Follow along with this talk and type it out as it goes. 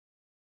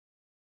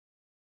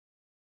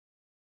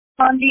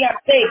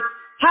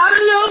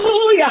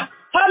Hallelujah.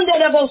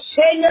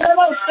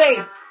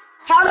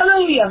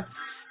 Hallelujah.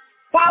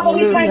 Father,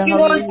 we thank you,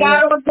 Lord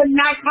God, on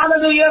tonight.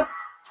 Hallelujah.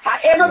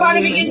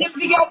 Everybody begin to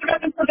be open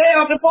up and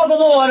prepare before the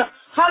Lord.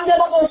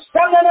 Hallelujah.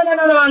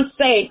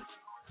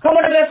 Come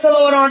on, bless the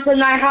Lord on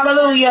tonight.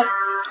 Hallelujah.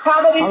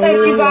 Father, we thank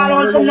you, God,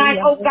 on tonight.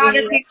 Oh, God,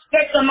 as we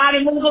expect the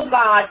mighty move of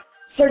God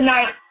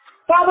tonight.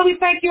 Father, we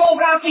thank you, oh,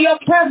 God, for your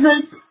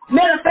presence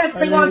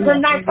manifesting on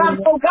tonight. Father,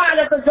 oh, God,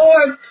 as the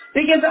doors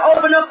begin to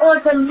open up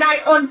on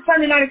tonight, on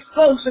Sunday Night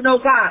Explosion, oh,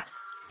 God.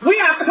 We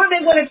are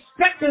coming with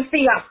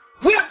expectancy.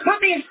 We are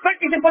coming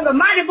expectancy for the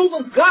mighty move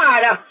of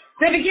God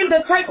to begin to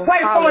take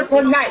place on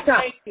tonight.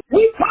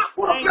 We talk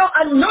with your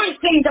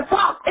anointing to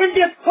fall in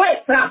this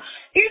place.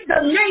 In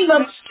the name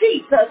of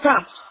Jesus,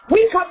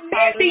 we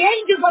command the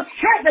angels of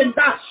heaven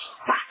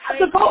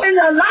to go in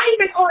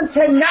alignment on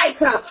tonight.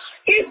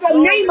 In the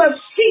name of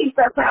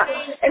Jesus,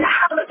 and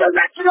out of the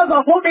direction of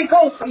the Holy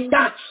Ghost,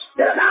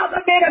 to allow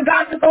the man of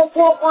God to go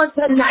forth on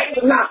tonight.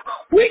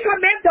 We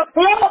command the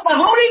flow of the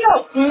Holy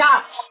Ghost.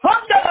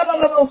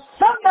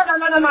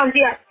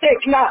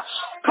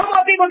 Come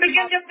on, people,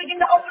 begin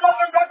to open up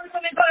and reverence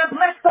and God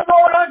bless the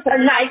Lord on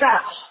tonight.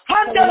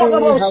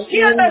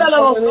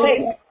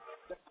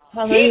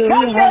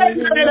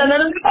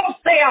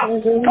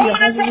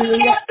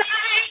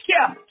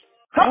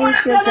 Come on,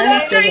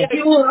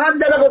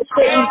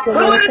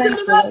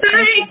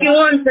 thank you.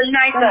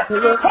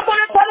 Come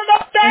on,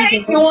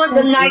 thank you on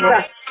tonight.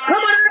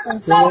 Come on,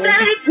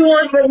 thank you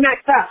on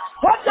tonight. Come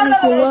on, thank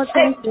you on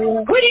tonight.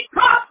 We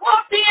call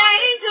forth the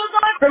angels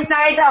on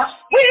tonight.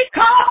 We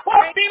call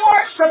forth the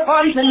worship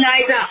on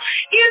tonight.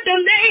 In the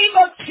name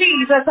of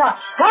Jesus.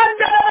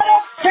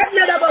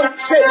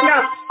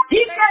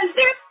 He can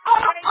lift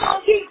up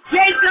all these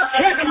gates of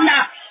heaven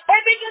now.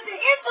 And begin to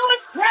enter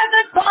his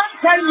presence on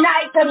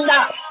tonight. In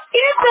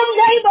the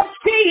name of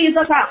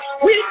Jesus,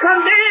 we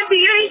command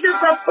the angels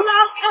to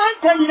flow on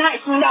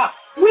tonight.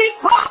 We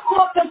call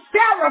for the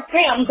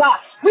seraphim.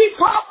 We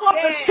call for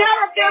the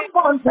seraphim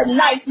on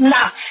tonight.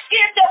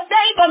 In the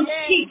name of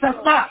Jesus,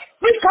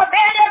 we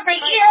command every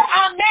ear,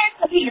 amen,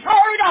 to be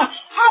heard.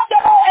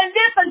 And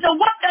listen to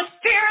what the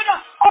Spirit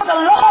of the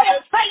Lord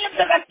is saying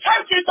to the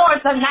churches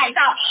on tonight.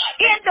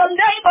 In the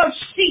name of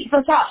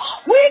Jesus,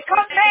 we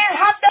command,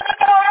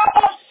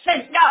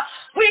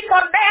 we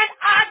command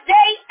our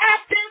day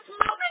at this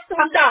moment.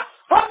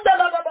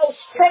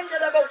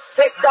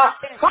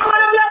 Come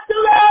on, bless the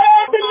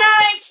Lord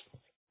tonight.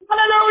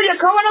 Hallelujah.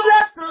 Come on,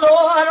 bless the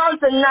Lord on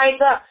tonight.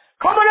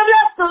 Come on,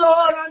 bless the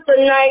Lord on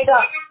tonight.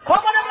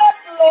 Come on, bless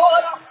the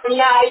Lord on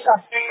tonight.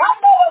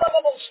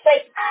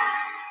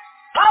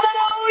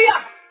 Hallelujah.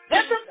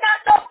 This is not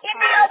the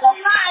image of the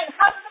mind.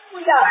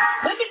 Hallelujah.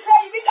 Let me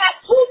tell you, we got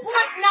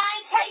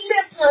 2.9K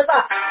listeners.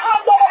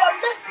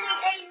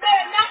 Listening,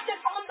 amen. Not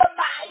just on the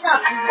mind,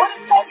 but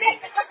it's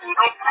connected to the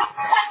microphone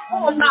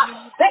platform.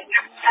 They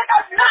can check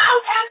us now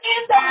and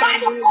in the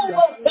microphone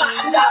of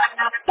God.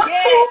 The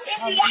food in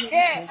the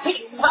atmosphere.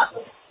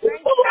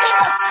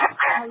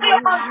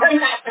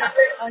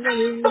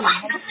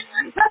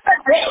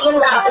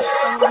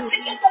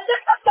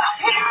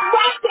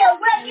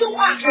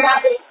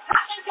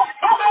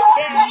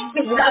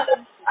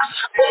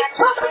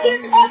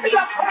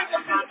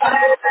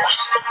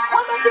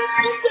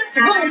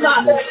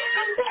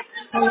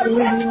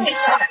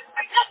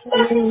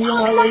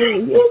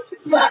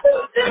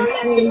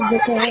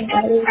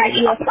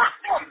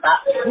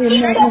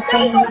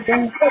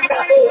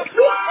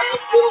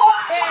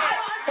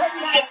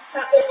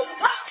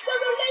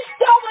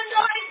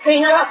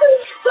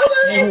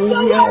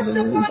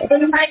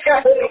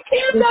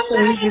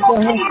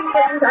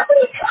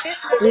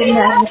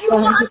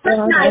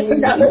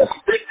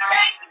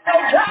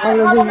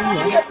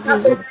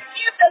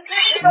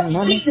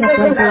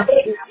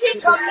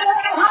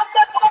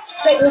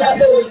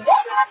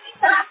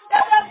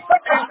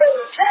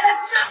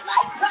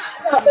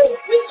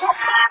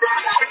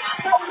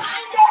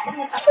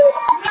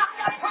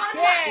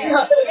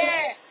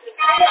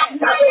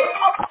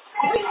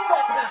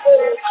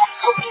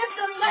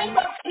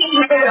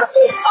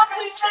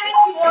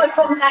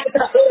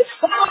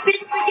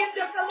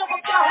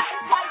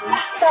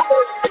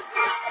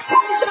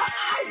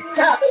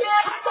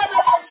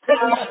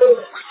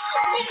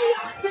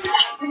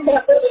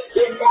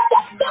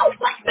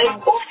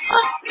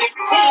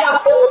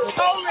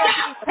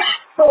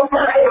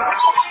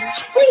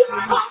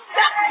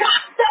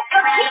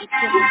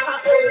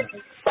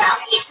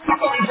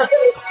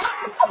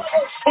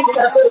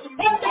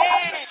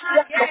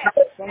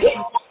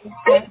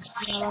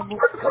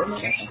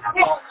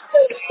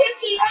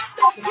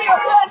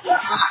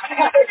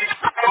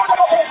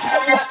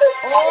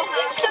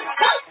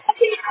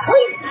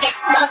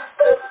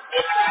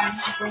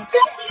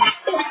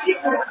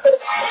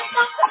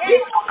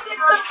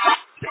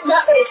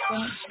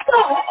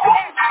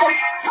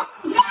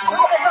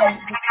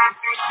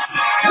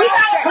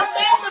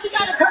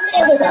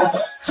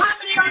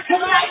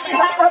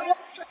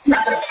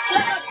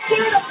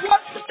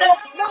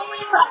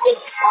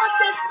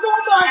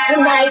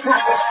 tonight.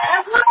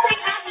 And one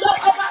thing I know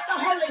about the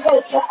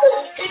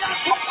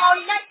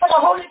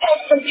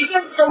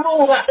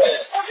move.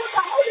 And when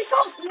the Holy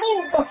Ghost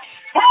moves,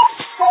 help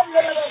from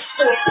the little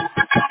spirit.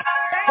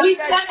 We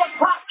never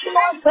talk to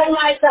us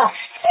tonight.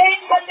 In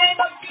the name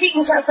of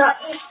Jesus.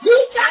 You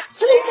got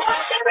to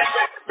worship.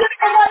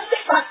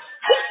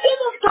 Just give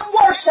them some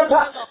worship.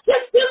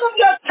 Just give them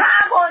your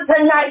time on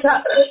tonight.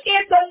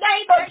 In the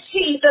name of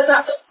Jesus.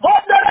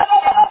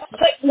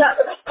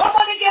 Come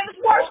on and give us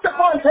worship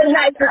on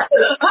tonight.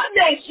 Her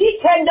name, she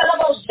can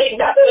sing.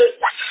 God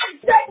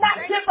said not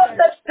give us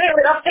the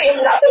spirit of fear,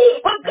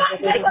 but God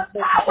gave us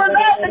power,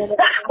 love, and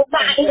sound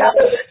mind. In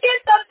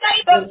the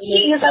name of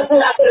Jesus.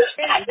 And I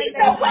think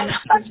that when I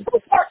must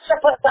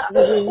worship us,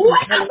 when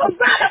I was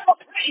radical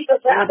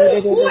praises,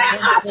 where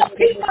are the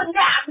people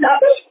now?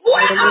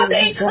 Where are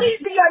the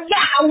ecclesia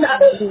now? Where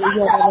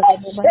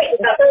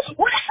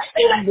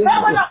everything is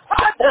falling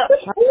apart?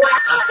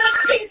 Where are the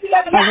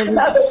ecclesia now?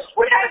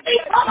 Where everything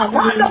is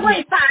upon the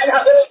wayside?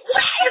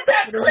 Where is the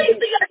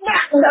ecclesia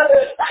now?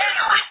 I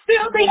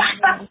feel the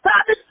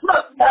apostolic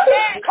smoke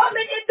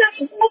coming into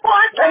this room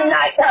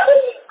tonight.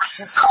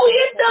 Oh,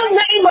 in the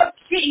name of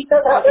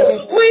Jesus,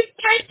 we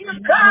thank you,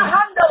 God,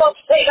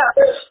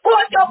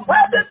 for your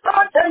presence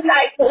on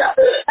tonight.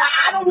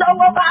 I don't know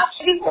about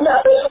you.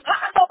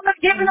 I don't know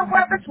giving the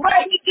reverence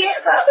where he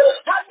gives. God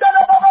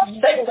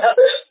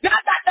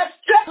got the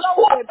strength to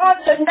walk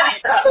on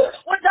tonight.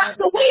 When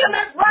Dr. William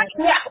is right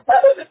now,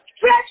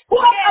 stretch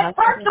for a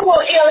virtual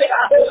area.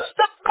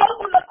 The flow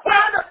from the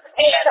crown of his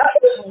head,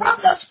 from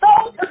the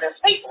soul to the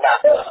feet.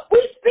 We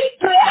speak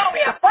to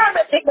every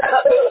affirmity that is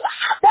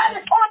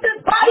on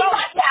this body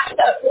right now.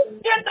 In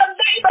the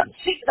name of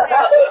Jesus,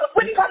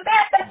 we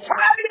command the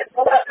charges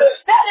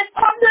that is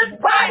on this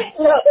body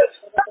to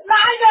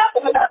line up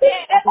in order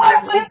for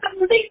him to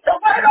release the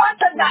word on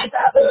tonight.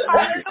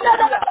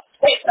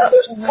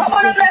 Come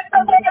on and let the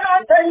word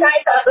on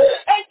tonight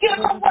and give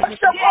him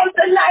worship on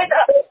tonight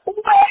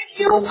where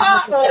you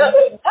are.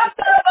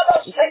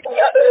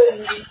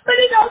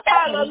 Somebody knows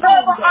that the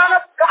love and honor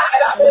of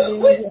God.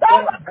 We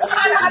serve a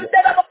God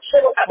that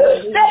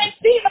is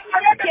seated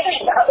on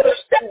everything.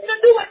 That's to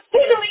do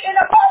exceedingly and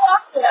above all.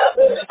 I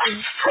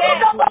don't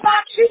know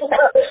about you,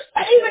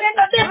 but even in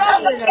the midst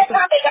of the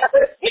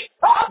pandemic, he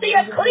called the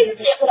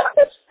ecclesia.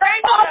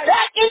 Thank God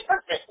that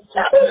emphasis.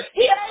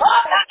 He has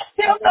called that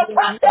still the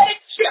prophetic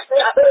shift.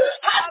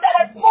 That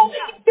is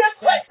moving in this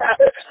place.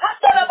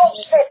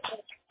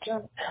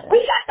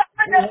 We got to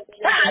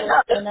understand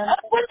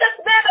when this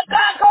man of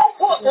God goes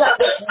forth.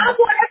 I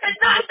want every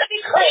night to be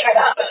cleared.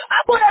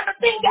 I want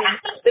everything to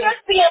atmosphere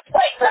to be in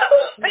place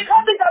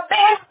because he's a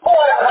man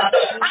porter.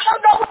 I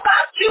don't know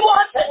about you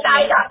on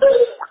tonight.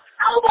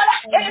 Oh, but I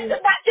came to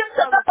not just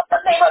to lift up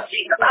the name of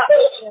Jesus.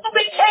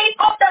 We came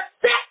on the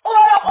set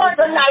order on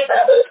tonight.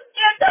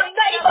 In the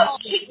name of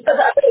Jesus.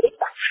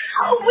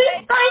 Oh, we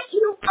thank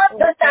you on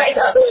tonight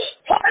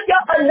for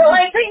your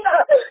anointing.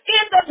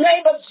 In the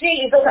name of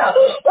Jesus.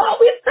 Oh,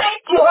 we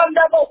thank you on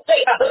the most.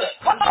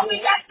 Come on,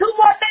 we got 2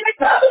 more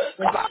minutes.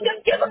 Come on,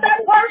 just give them that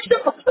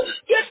worship.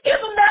 Just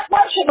give them that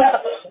worship.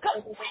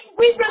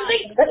 We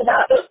release it.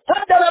 I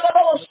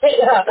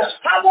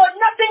want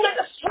nothing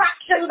but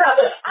distractions.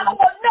 I don't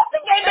want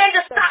nothing, amen,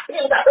 to stop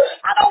him.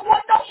 I don't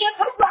want no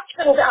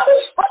interruptions.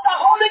 But the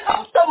Holy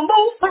Ghost to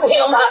move through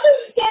him.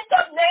 In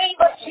the name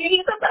of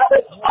Jesus.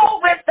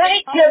 Oh, we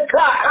thank you,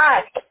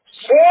 God.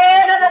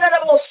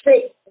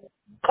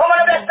 Come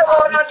on, bless the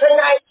Lord on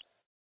tonight.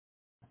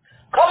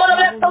 Come on,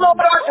 bless the Lord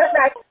on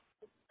tonight.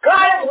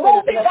 God is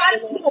moving. God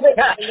is moving.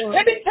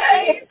 Let me tell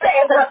you, it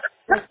says,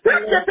 the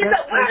scripture says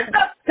that where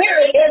the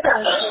Spirit is,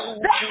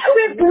 there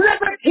is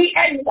liberty.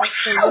 And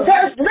wow,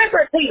 there's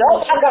liberty.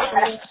 Oh, my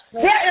God.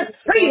 There is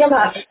freedom.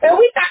 And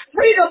we got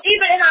freedom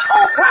even in our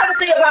own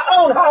privacy of our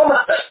own home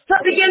to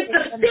begin to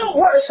still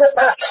worship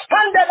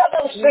under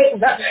those things.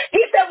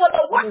 He said, when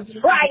the ones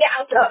cry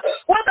out,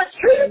 when the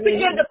trees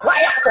begin to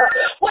cry out,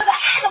 when the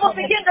animals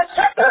begin to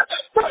chirp,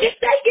 so if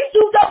they can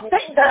do those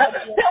things,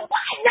 then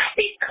why not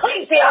be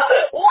crazy?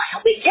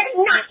 Why we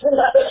cannot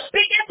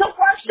begin to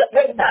worship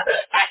him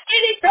at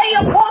any day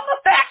of form of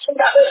fashion,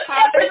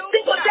 every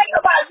single day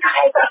of our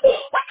lives,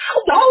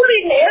 without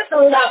holiness.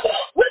 Without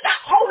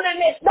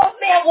holiness, no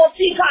man will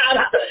see God.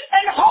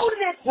 And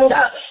holiness,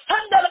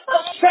 under the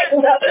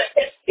Satan,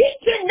 is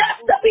teaching us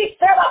to be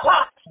set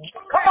apart.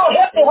 Come on,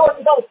 help me,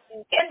 Holy Ghost.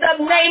 In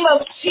the name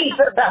of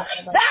Jesus.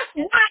 That's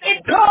not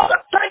it called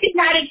a Sunday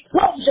night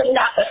explosion.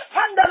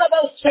 Under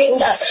the Satan.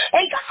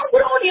 And God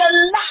would only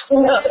allow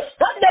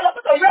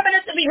the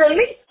remnant to be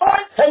released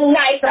on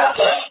tonight.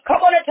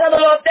 Come on and tell the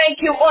Lord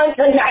thank you on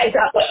tonight.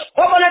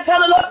 Come on and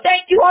tell the Lord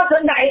thank you on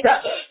tonight.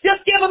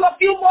 Just give him a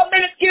few more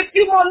minutes. Give a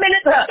few more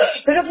minutes.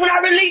 Because when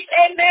I release,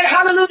 amen,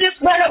 hallelujah, this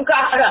man of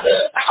God,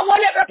 I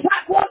want every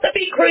platform to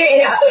be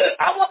created.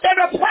 I want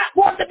every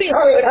platform to be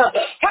heard.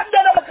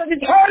 Because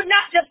it's heard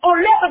not just on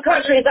 11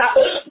 countries.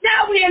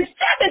 Now we're in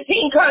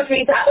 17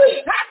 countries.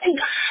 And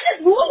God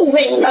is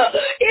moving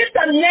in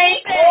the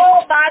name,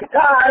 oh my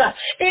God,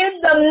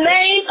 in the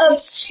name of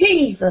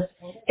Jesus.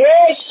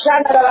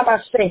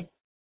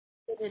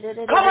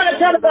 Come on and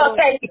tell the Lord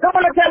thank you. Come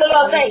on and tell the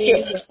Lord thank you.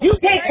 You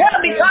can't tell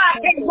me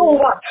God can't move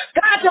up.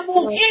 God can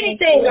move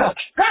anything up.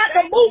 God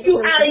can move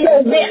you out of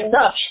your mess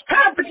up.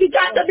 God, but you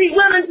got to be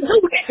willing to do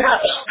it.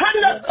 I'm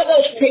not for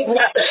those things.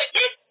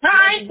 It's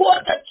time for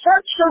the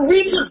church to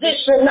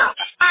reposition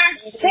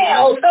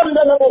ourselves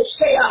under the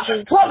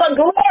Messiah for the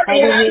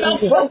glory and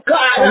love of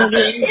God.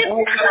 It's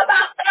not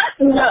about us.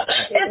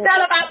 It's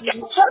not about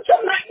your church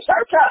or my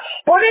church.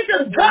 For this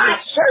is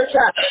God's church.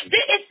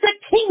 It's the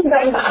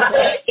kingdom.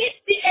 It's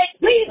the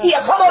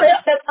ecclesia. Come on,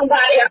 help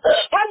somebody.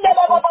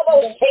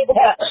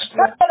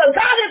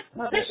 God is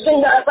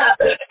positioning us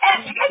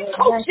as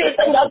coaches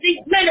in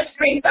these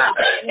ministries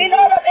in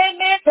order,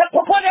 amen,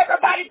 to put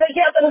everybody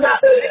together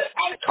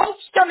and coach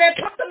them and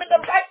put them in the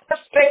right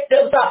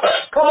perspective.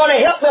 Come on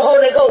and help the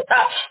Holy Ghost.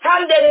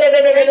 Come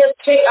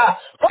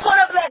on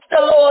and bless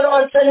the Lord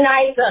on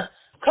tonight.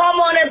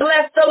 Come on and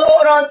bless the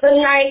Lord on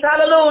tonight.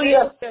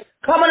 Hallelujah.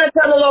 Come on and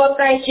tell the Lord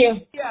thank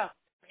you.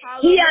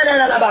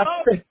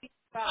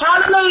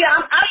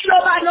 Hallelujah. I don't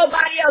know about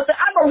nobody else.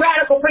 I'm a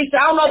radical preacher.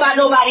 I don't know about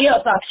nobody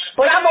else.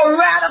 But I'm a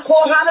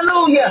radical,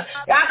 hallelujah.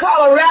 I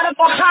call a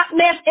radical hot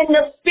mess in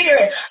the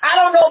spirit. I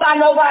don't know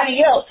about nobody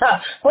else.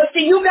 But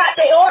see, you got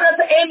the order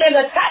to aim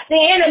and attack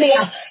the enemy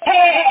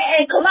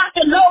and come out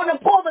the load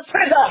and pull the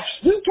trigger.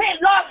 You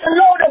can't lock the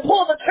load and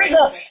pull the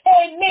trigger.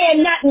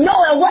 Amen. Not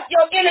knowing what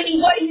your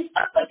enemy, what he's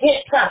up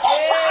against. We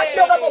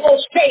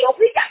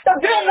got to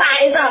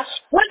realize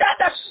without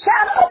the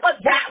shadow of a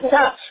doubt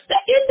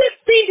that in this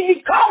season he's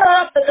calling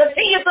us to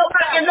continue to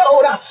find your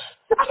load.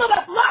 Some of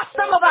us lost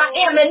some of our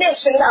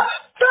ammunition.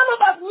 Some of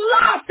us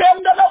lost them.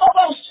 Some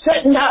of us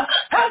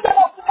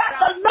got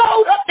to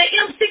load up the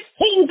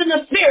M16s in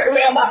the spirit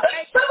realm.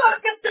 Some of us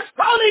just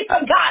totally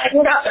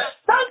forgotten.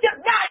 Some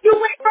just not. You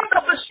went from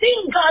the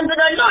machine guns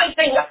and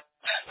anointing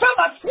from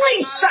a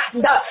slingshot.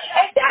 And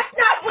that's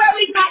not where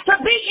we got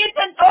to be. It's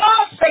an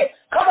offset.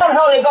 Come on,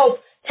 Holy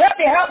Ghost. Help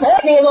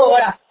me,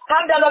 Lord.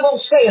 I'm going to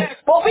say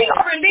it. But we're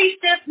going to release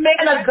this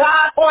man of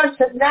God on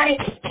tonight.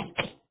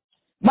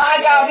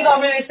 My God, we're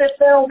going to release this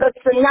film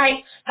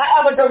tonight,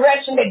 however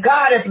direction that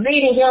God is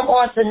leading him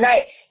on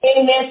tonight.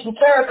 Amen. From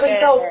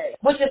Paracletos,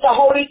 which is the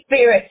Holy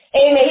Spirit.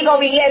 Amen. He's going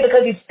to be led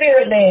because he's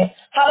spirit-led.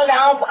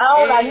 Hallelujah. I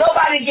don't like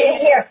nobody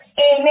get here.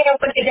 Amen.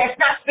 But that's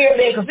not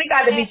spirit-led because we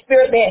got to be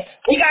spirit-led.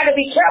 We got to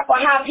be careful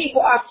how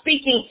people are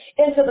speaking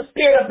into the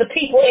spirit of the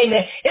people.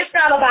 Amen. It's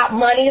not about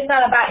money. It's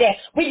not about that.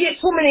 We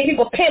get too many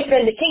people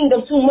pimping the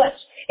kingdom too much.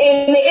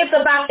 Amen. It's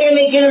about,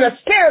 amen, getting a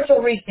spiritual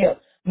refill.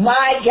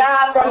 My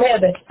God from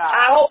heaven.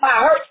 I hope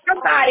I hurt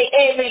somebody.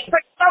 Amen.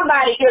 Prick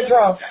somebody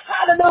eardrum.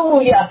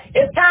 Hallelujah.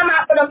 It's time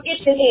out for them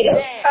itching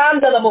eaters.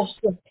 Under the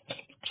most.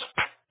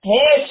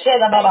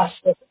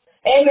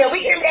 Amen.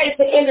 We get ready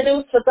to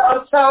introduce to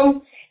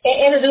some and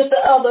introduce the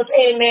others.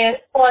 Amen.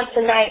 On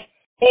tonight.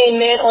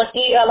 Amen. On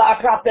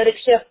ELR Prophetic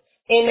Shift.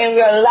 Amen.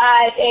 We are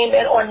live.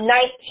 Amen. On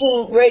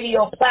 19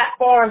 radio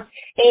platforms.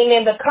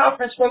 Amen. The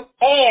conference room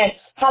and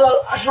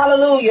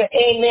hallelujah.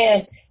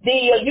 Amen.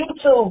 The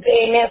YouTube,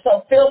 amen.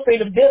 So feel free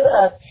to visit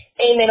us,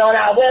 amen, on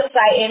our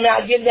website. Amen.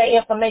 I'll give that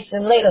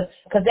information later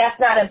because that's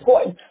not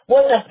important.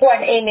 What's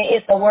important, amen,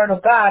 is the word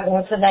of God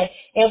on tonight.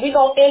 And we're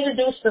going to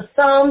introduce to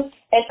some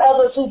and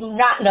others who do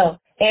not know.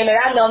 Amen.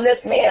 I know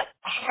this man,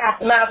 I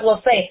might as well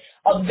say,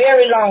 a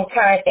very long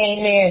time.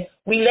 Amen.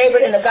 We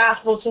labored in the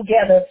gospel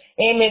together.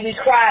 Amen. We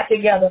cried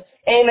together.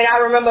 Amen.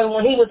 I remember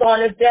when he was on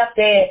his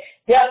deathbed,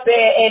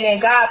 amen,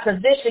 God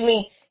positioned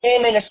me,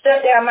 amen, to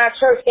step down my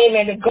church,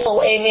 amen, to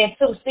go, amen,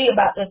 to see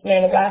about this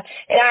man of God.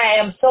 And I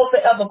am so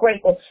forever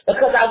grateful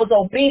because I was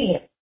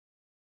obedient.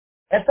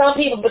 And some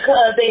people,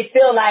 because they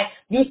feel like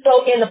you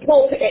so in the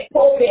pulpit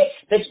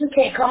that you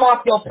can't come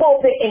off your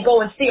pulpit and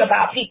go and see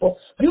about people.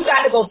 You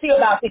got to go see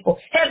about people.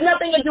 It has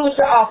nothing to do with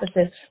your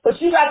offices,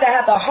 but you got to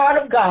have the heart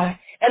of God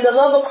and the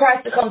love of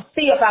Christ to come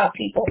see about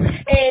people.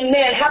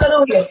 Amen.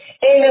 Hallelujah.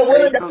 Amen.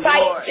 Willing to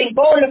fight and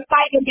going to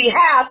fight in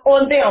behalf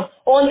on them,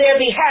 on their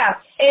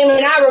behalf.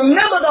 Amen. I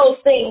remember those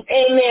things.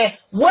 Amen.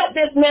 What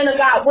this man of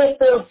God went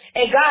through,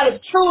 and God has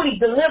truly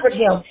delivered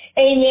him.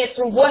 Amen.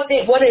 Through what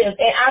it is.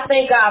 And I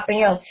thank God for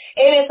him.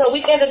 Amen. So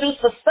we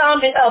introduce for some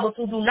and others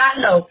who do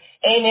not know.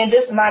 Amen.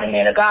 This mighty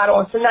man of God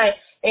on tonight.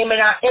 Amen.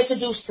 I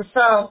introduce to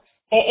some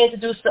and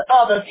introduce to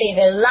others.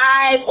 Amen.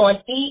 Live on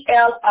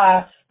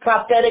ELR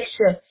Prophetic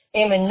Shift.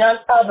 Amen. None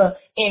other,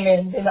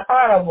 amen, than the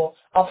Honorable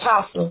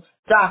Apostle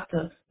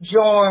Dr.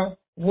 John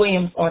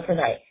Williams on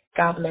tonight.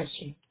 God bless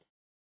you.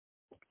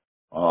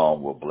 Oh,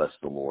 well, bless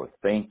the Lord.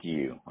 Thank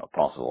you,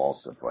 Apostle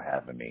Austin, for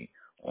having me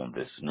on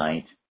this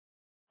night.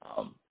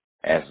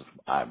 As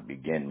I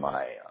begin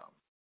my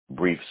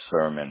brief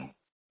sermon,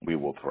 we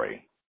will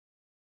pray.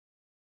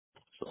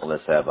 So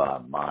let's have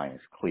our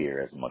minds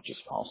clear as much as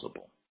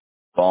possible.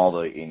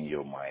 Father, in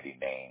your mighty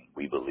name,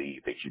 we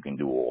believe that you can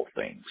do all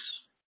things.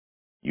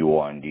 You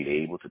are indeed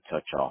able to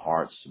touch our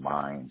hearts,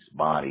 minds,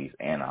 bodies,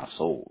 and our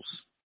souls.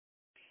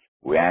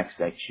 We ask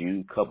that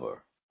you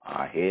cover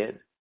our head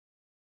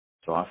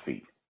to our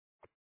feet.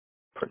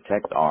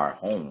 Protect our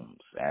homes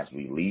as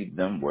we leave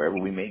them wherever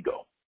we may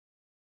go.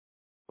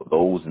 For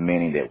those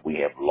many that we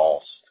have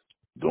lost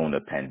during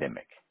the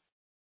pandemic,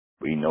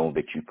 we know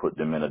that you put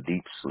them in a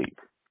deep sleep.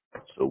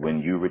 So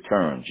when you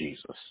return,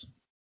 Jesus,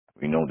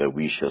 we know that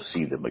we shall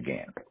see them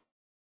again.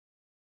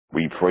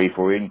 We pray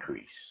for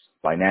increase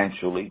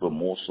financially, but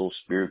more so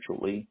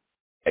spiritually,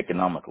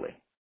 economically,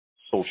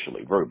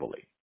 socially,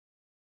 verbally,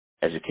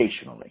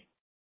 educationally.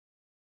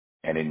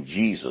 And in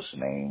Jesus'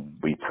 name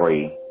we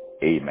pray,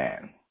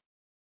 amen.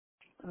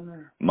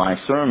 Amen. My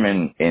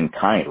sermon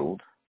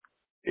entitled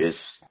is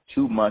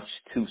Too Much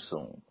Too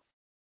Soon.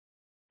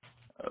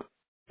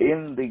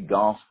 In the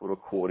Gospel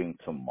according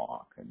to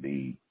Mark,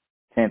 the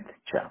 10th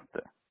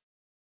chapter,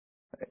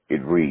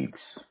 it reads,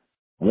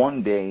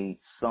 one day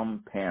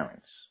some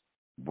parents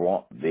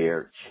brought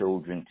their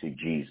children to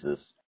Jesus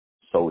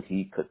so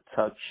he could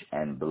touch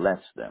and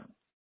bless them.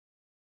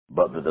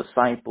 But the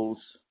disciples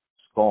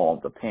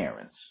scolded the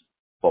parents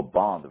for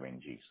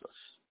bothering Jesus.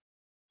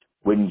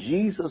 When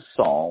Jesus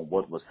saw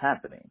what was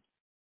happening,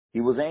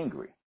 he was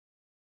angry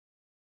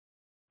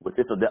with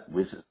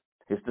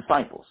his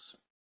disciples.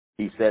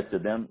 He said to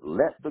them,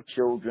 let the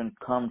children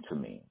come to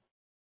me.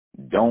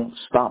 Don't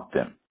stop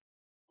them,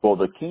 for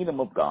the kingdom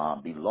of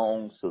God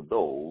belongs to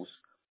those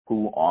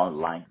who are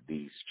like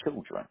these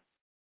children.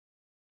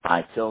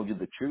 I tell you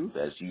the truth,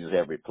 as you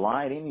have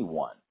replied,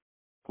 anyone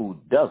who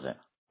doesn't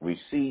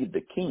receive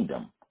the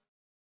kingdom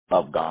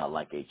of God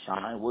like a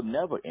child will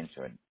never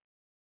enter it.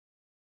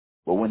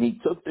 But when he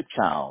took the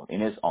child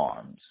in his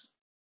arms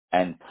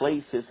and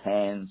placed his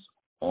hands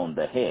on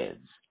the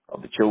heads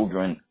of the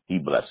children, he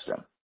blessed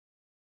them.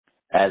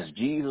 As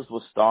Jesus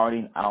was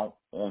starting out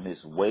on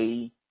his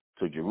way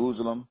to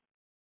Jerusalem,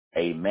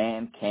 a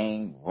man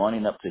came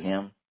running up to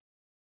him,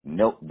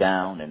 knelt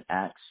down and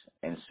asked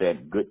and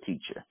said, good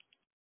teacher,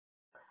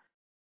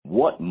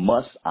 what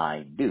must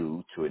I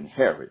do to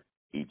inherit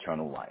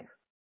eternal life?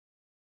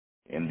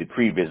 In the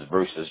previous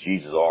verses,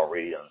 Jesus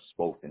already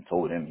spoke and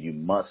told him, you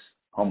must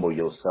humble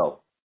yourself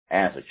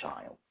as a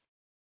child.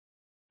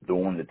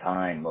 During the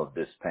time of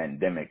this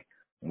pandemic,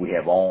 we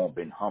have all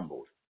been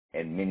humbled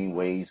in many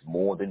ways,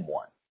 more than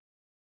one.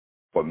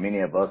 For many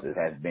of us, it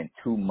has been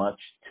too much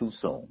too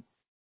soon.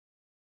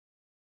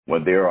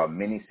 When there are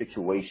many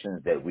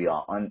situations that we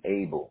are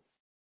unable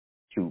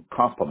to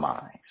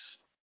compromise.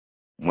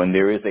 When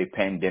there is a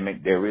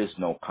pandemic, there is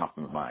no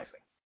compromising.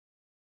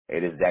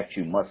 It is that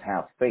you must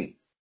have faith.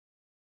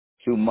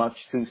 Too much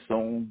too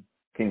soon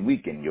can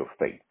weaken your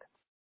faith.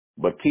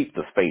 But keep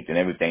the faith in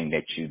everything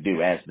that you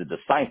do, as the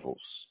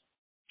disciples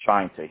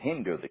trying to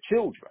hinder the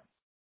children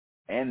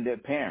and their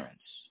parents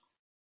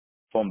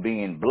from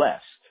being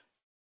blessed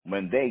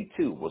when they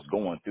too was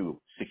going through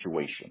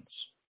situations.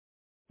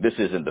 This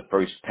isn't the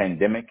first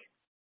pandemic,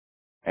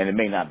 and it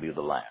may not be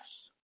the last.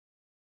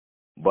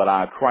 But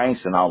our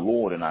Christ and our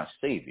Lord and our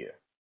Savior,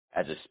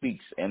 as it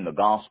speaks in the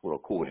Gospel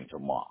according to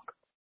Mark,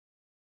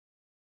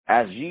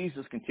 as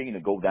Jesus continued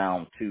to go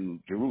down to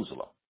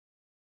Jerusalem,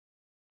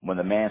 when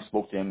the man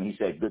spoke to him, he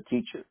said, good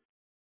teacher,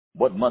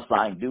 what must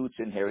I do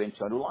to inherit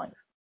eternal life?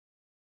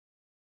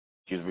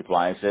 Jesus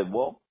replied and said,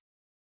 well,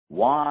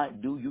 why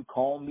do you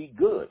call me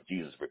good?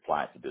 Jesus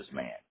replied to this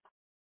man.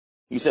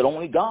 He said,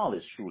 only God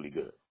is truly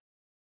good.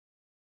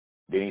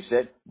 Then he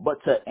said, but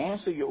to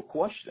answer your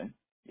question,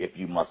 if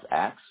you must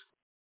ask,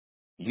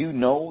 you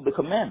know the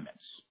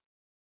commandments.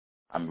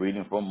 I'm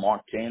reading from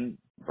Mark 10,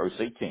 verse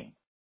 18.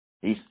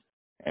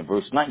 And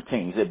verse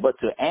 19, he said, but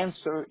to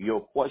answer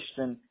your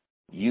question,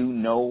 you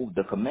know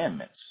the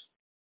commandments.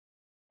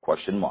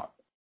 Question mark.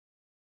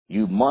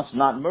 You must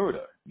not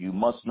murder. You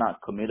must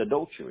not commit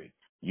adultery.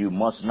 You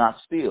must not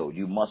steal.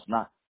 You must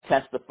not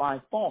testify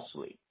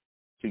falsely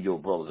to your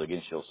brothers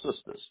against your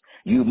sisters.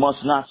 You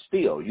must not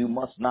steal. You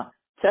must not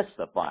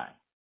testify.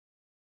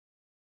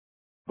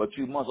 But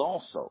you must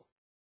also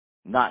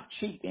not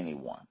cheat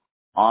anyone.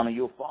 Honor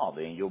your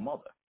father and your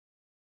mother.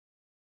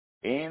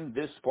 In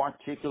this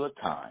particular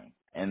time,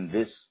 in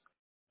this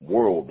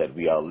world that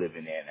we are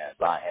living in, as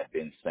I have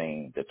been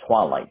saying, the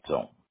twilight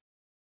zone,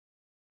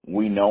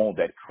 we know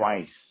that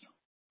Christ,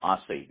 our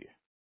Savior,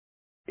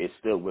 is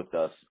still with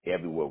us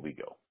everywhere we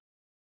go.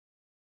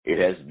 It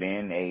has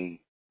been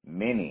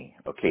many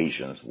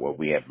occasions where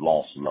we have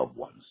lost loved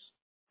ones.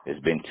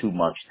 It's been too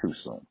much too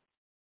soon.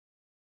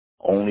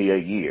 Only a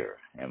year,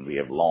 and we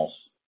have lost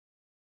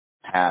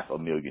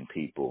 500,000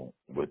 people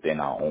within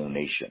our own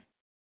nation.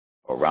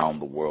 Around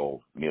the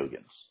world,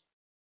 millions.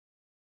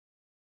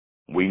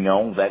 We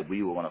know that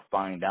we were going to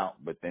find out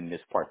within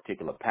this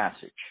particular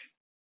passage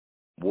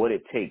what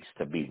it takes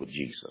to be with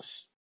Jesus.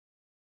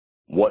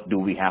 What do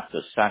we have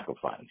to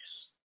sacrifice?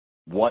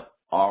 What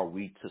are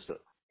we to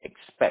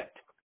expect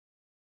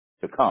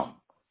to come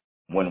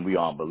when we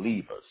are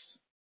believers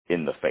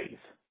in the faith,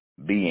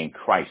 being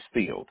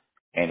Christ-filled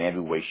in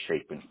every way,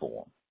 shape, and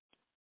form?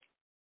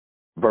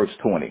 Verse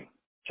 20,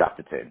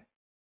 chapter 10,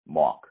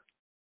 Mark.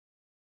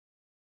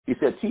 He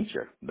said,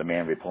 teacher, the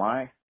man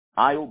replied,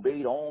 I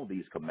obeyed all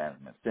these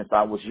commandments since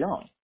I was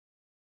young.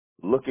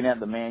 Looking at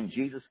the man,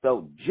 Jesus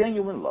felt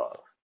genuine love.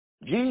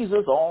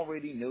 Jesus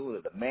already knew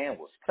that the man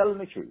was telling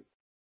the truth.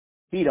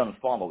 He done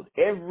followed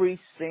every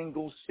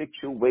single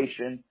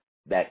situation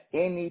that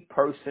any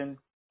person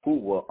who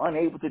were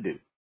unable to do.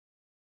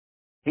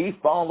 He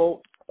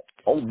followed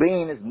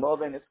obeying his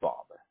mother and his father.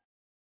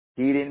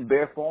 He didn't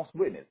bear false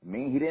witness,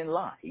 meaning he didn't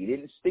lie. He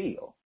didn't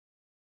steal.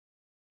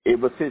 It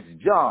was his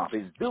job,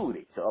 his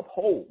duty to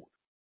uphold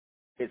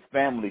his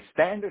family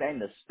standard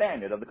and the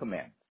standard of the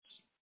commandments.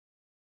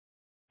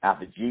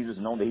 After Jesus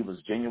knew that he was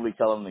genuinely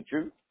telling the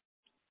truth,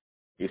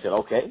 he said,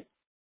 okay.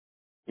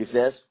 He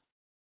says,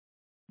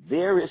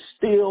 there is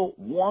still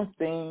one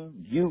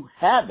thing you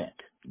haven't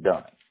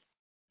done.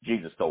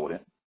 Jesus told him.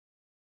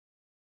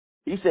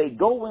 He said,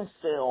 go and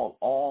sell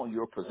all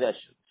your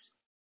possessions.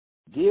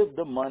 Give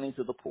the money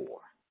to the poor,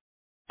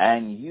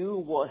 and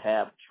you will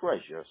have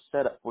treasure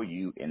set up for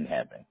you in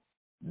heaven.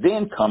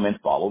 Then come and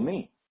follow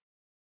me.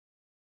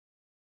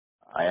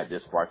 At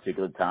this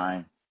particular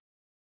time,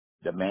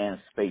 the man's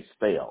face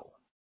fell,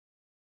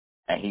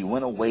 and he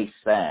went away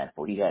sad,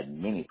 for he had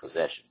many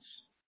possessions.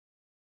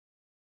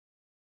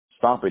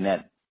 Stopping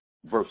at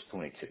verse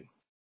 22.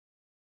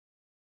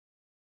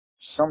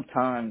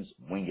 Sometimes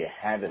when you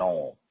have it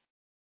all,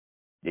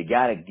 you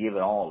got to give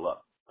it all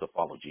up to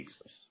follow Jesus.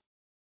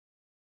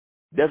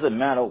 Doesn't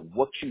matter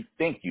what you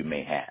think you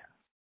may have.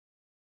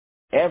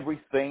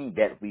 Everything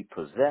that we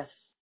possess,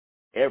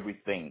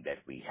 everything that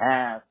we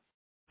have,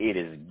 it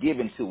is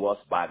given to us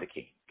by the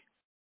King.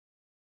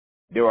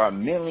 There are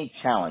many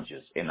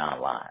challenges in our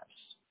lives.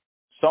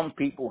 Some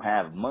people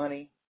have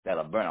money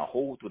that'll burn a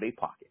hole through their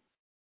pocket.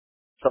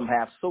 Some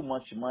have so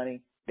much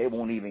money, they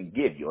won't even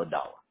give you $1.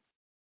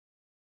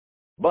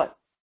 But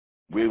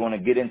we're going to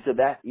get into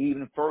that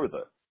even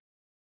further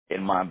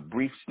in my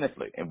brief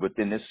snippet and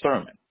within this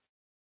sermon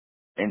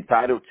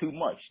entitled Too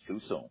Much Too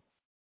Soon.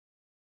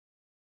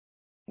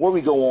 Where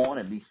we go on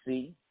and we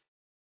see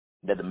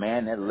that the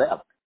man had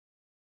left.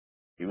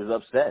 He was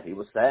upset. He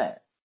was sad.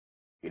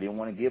 He didn't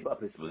want to give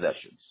up his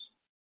possessions.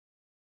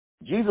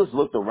 Jesus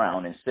looked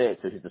around and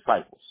said to his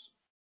disciples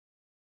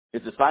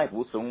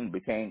soon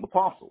became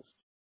apostles.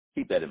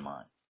 Keep that in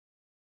mind.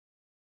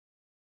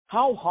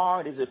 How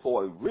hard is it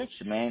for a rich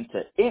man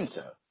to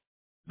enter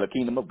the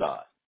kingdom of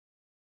God?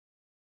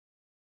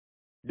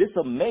 This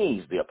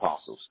amazed the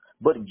apostles.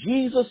 But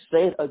Jesus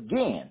said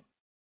again,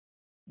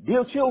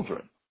 dear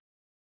children,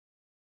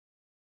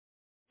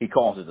 he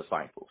calls his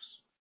disciples.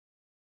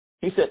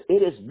 He said,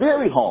 it is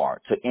very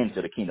hard to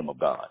enter the kingdom of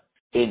God.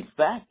 In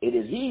fact, it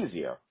is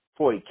easier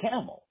for a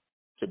camel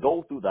to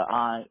go through the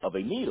eye of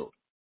a needle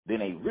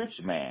than a rich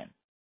man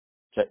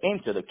to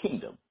enter the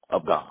kingdom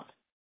of God.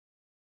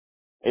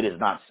 It is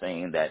not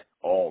saying that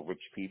all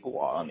rich people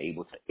are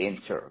unable to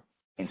enter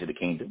into the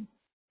kingdom.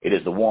 It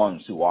is the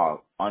ones who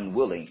are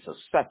unwilling to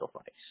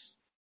sacrifice.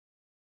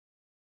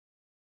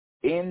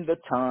 In the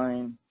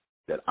time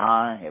that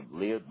I have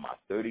lived my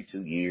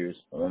 32 years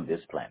on this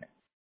planet,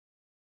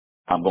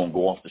 I'm going to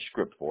go off the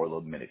script for a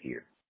little minute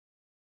here.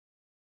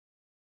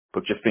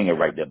 Put your finger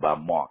right there by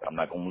Mark. I'm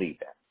not going to leave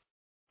that.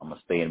 I'm going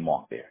to stay in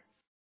Mark there.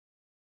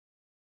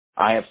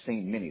 I have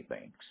seen many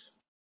things.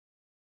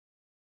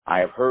 I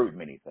have heard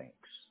many things.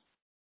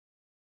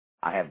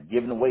 I have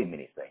given away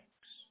many things.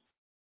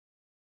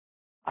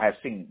 I have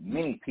seen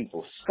many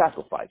people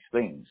sacrifice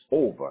things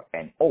over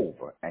and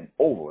over and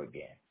over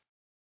again.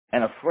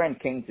 And a friend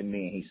came to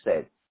me and he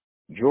said,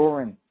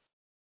 Jordan,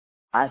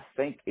 I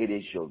think it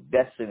is your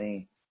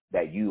destiny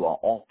that you are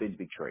often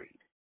betrayed.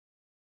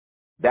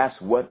 That's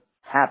what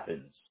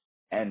happens.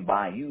 And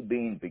by you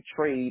being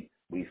betrayed,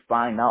 we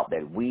find out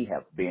that we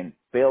have been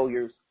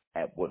failures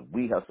at what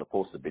we have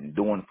supposed to have been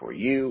doing for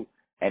you,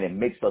 and it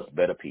makes us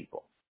better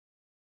people.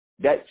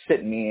 That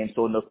set me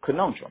into a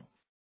conundrum.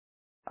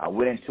 I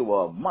went into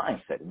a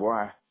mindset where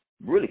I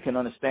really couldn't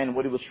understand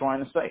what he was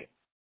trying to say.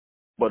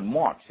 But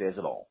Mark says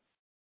it all.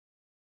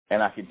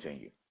 And I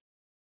continue.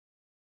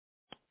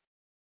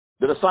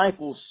 The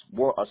disciples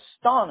were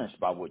astonished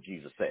by what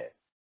Jesus said.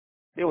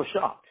 They were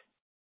shocked.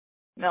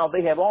 Now,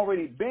 they have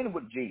already been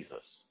with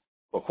Jesus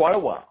for quite a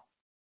while.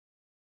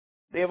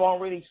 They have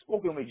already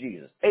spoken with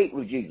Jesus, ate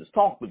with Jesus,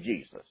 talked with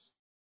Jesus,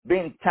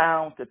 been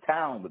town to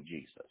town with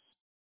Jesus,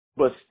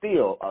 but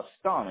still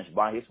astonished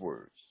by his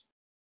words.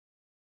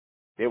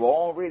 They were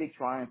already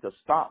trying to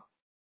stop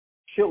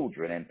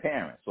children and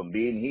parents from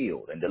being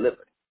healed and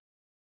delivered.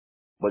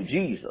 But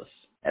Jesus,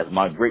 as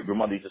my great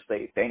grandmother used to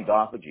say, thank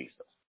God for Jesus.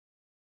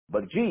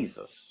 But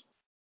Jesus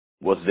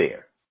was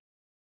there.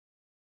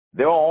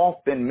 There are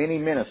often many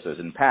ministers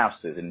and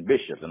pastors and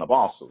bishops and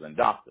apostles and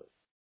doctors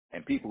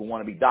and people who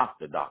want to be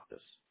doctors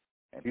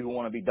and people who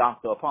want to be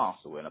doctor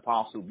apostle and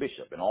apostle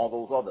bishop and all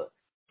those other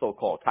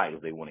so-called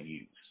titles they want to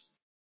use.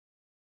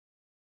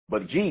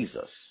 But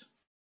Jesus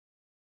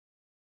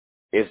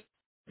is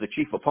the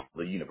chief apostle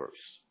of the universe.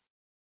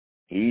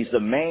 He's the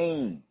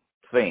main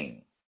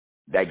thing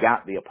that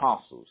got the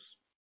apostles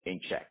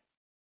in check.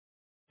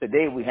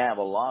 Today we have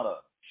a lot of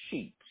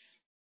sheep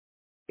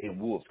in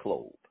wolf's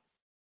clothes.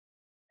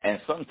 And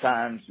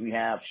sometimes we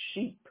have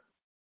sheep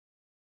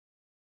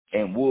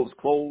in wolves'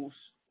 clothes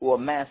who are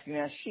masking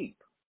as sheep.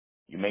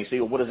 You may say,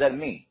 well, what does that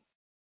mean?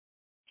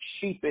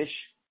 Sheepish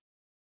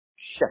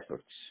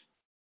shepherds.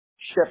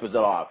 shepherds that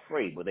are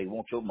afraid, but they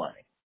want your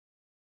money.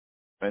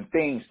 When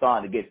things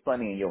start to get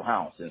funny in your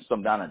house and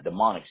some kind of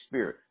demonic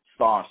spirit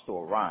starts to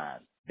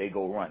arise, they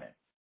go running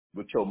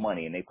with your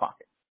money in their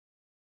pocket.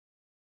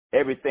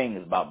 Everything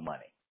is about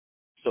money.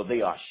 So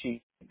they are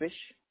sheepish.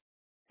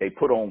 They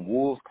put on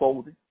wolves'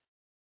 clothing.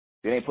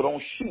 Then they put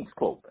on sheep's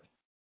clothing.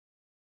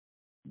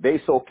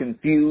 They so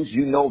confused,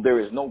 you know there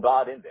is no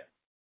God in them.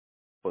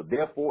 For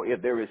therefore,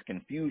 if there is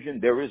confusion,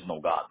 there is no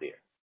God there.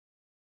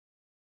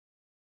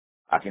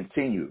 I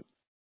continue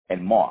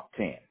in Mark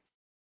 10,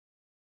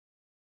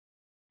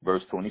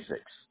 verse 26.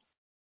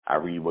 I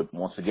read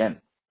once again.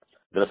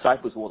 The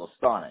disciples were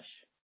astonished.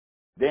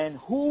 Then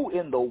who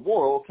in the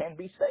world can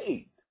be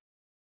saved?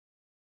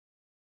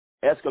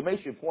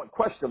 Exclamation point,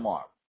 question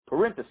mark,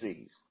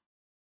 parentheses.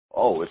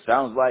 Oh, it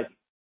sounds like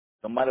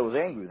somebody was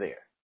angry there.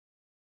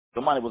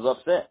 Somebody was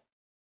upset.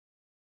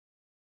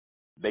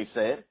 They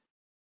said.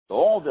 So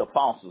all the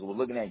apostles were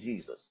looking at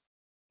Jesus.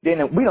 Then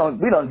we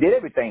done did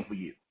everything for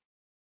you.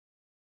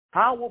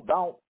 How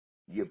about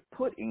you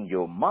put in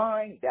your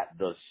mind that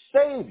the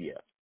Savior,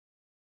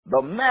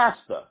 the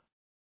Master,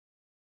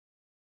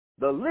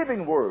 the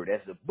living word,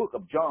 as the book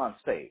of John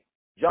say,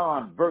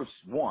 John verse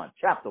 1,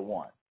 chapter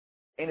 1,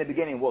 in the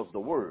beginning was the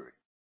Word.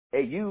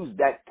 They used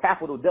that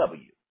capital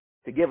W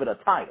to give it a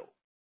title.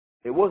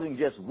 It wasn't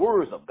just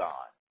words of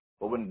God,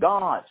 but when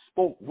God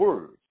spoke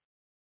words,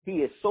 he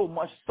is so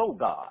much so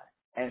God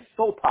and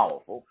so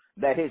powerful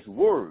that his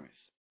words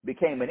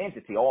became an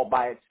entity all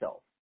by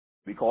itself.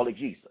 We call it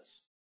Jesus.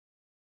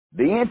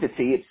 The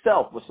entity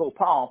itself was so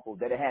powerful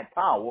that it had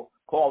power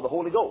called the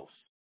Holy Ghost.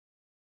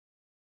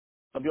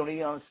 Some people don't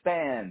even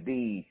understand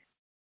the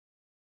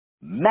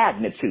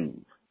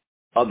magnitude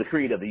of the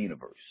creator of the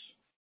universe.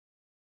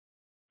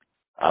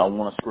 I don't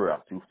want to screw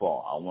up too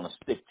far. I want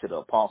to stick to the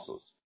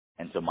apostles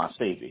and to my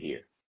Savior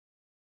here.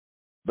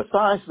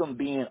 Besides them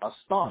being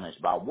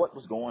astonished by what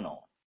was going on,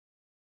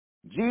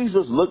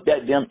 Jesus looked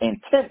at them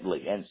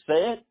intently and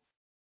said,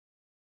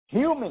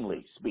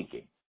 humanly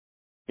speaking,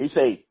 he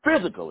said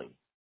physically,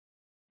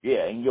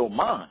 yeah, in your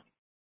mind,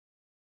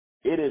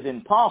 it is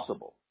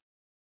impossible,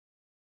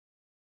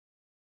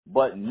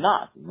 but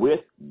not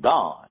with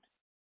God.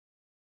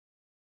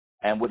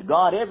 And with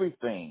God,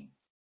 everything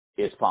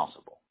is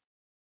possible.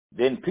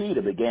 Then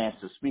Peter began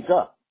to speak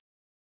up.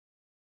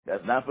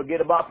 Let's not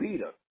forget about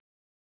Peter.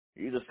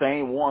 He's the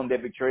same one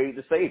that betrayed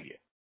the Savior.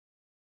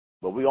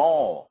 But we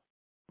all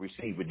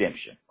receive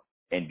redemption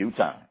in due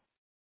time.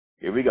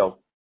 Here we go.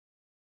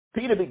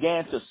 Peter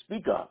began to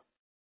speak up,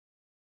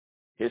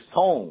 his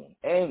tone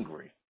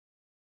angry.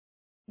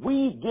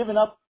 We've given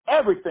up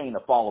everything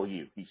to follow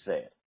you, he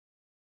said.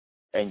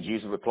 And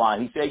Jesus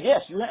replied, he said,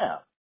 yes, you have.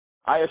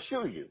 I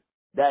assure you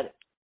that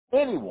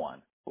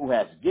anyone who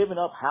has given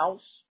up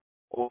house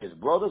or his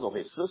brothers or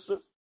his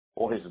sisters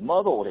or his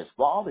mother or his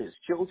father, his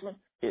children,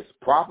 his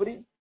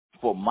property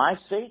for my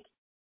sake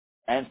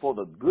and for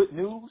the good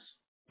news,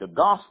 the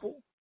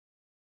gospel,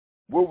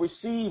 will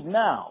receive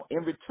now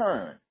in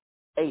return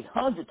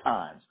 100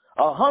 times,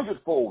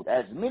 100-fold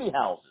as many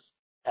houses,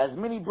 as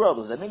many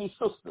brothers, as many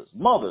sisters,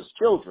 mothers,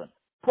 children,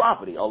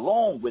 property,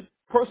 along with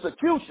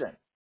persecution.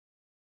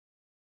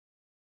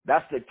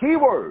 That's the key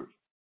word.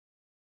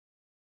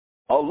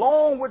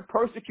 Along with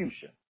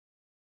persecution.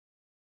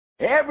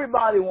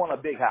 Everybody wants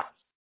a big house.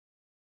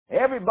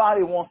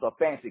 Everybody wants a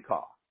fancy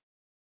car.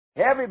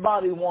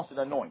 Everybody wants an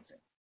anointing.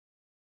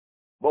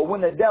 But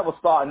when the devil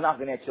starts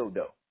knocking at your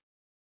door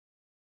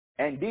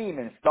and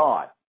demons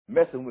start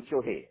messing with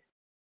your head,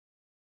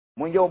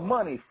 when your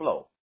money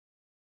flow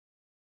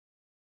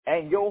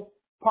and your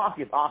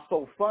pockets are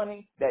so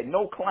funny that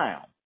no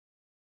clown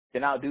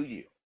can outdo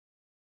you.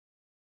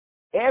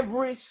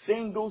 Every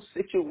single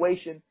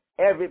situation,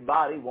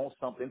 everybody wants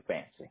something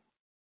fancy.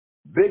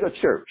 Bigger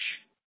church.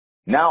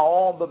 Now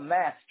all the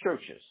mass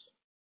churches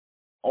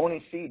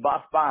only see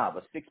about 5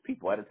 or 6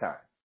 people at a time.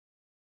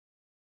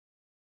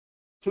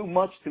 Too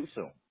much, too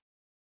soon.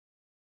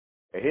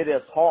 It hit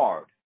us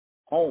hard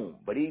home,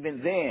 but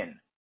even then,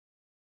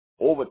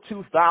 over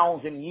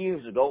 2,000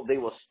 years ago, they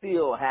were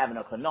still having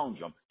a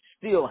conundrum,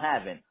 still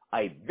having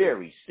a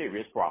very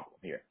serious problem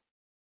here.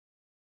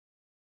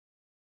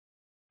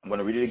 I'm going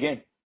to read it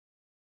again.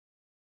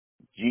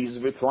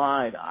 Jesus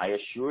replied, I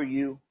assure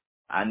you,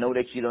 I know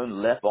that you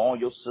done left all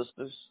your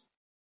sisters.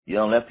 You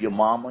done left your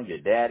mama, your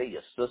daddy,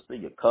 your sister,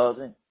 your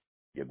cousin,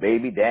 your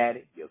baby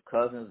daddy, your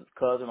cousin's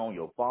cousin on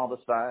your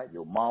father's side,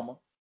 your mama.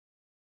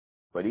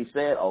 But he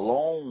said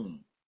alone.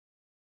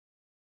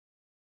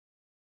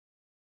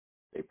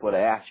 They put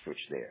an asterisk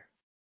there.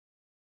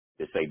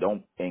 They say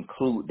don't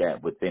include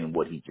that within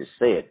what he just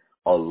said.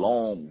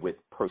 Along with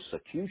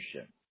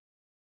persecution,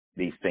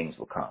 these things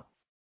will come.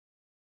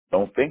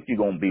 Don't think you're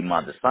going to be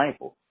my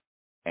disciple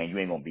and you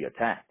ain't going to be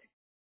attacked.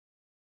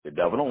 The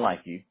devil don't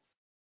like you.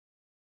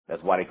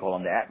 That's why they call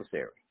him the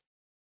adversary,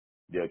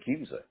 the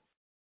accuser.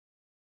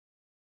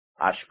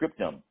 I stripped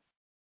him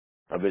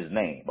of his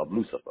name, of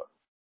Lucifer.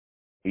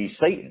 He's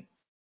Satan.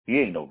 He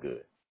ain't no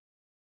good.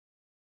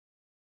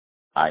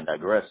 I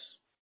digress.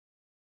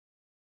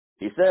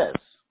 He says,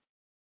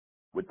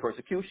 with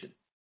persecution.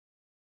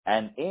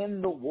 And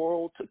in the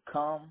world to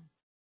come,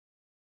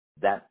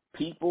 that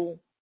people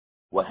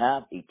will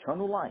have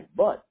eternal life.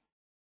 But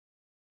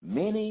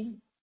many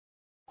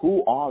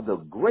who are the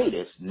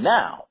greatest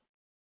now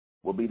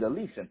will be the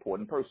least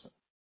important person.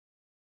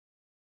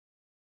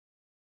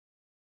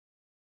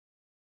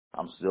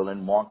 I'm still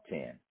in Mark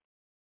 10,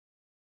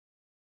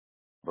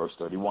 verse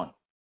 31.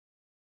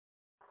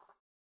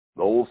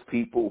 Those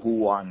people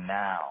who are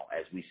now,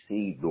 as we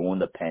see during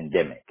the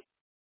pandemic,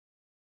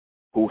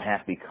 who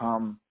have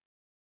become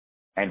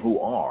and who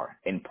are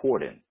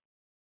important,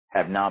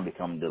 have now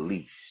become the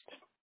least.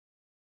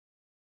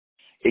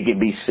 It can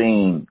be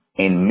seen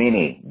in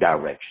many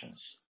directions,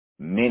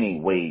 many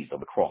ways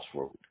of the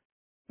crossroad,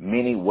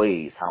 many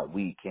ways how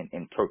we can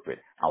interpret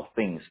how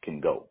things can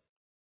go.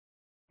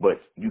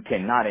 But you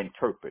cannot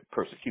interpret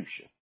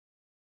persecution.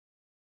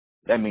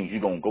 That means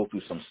you're going to go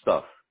through some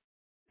stuff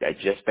that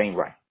just ain't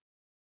right.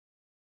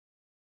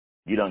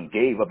 You done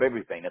gave up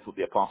everything. That's what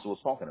the apostle was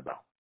talking about.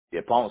 The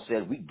apostle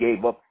said, we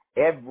gave up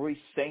every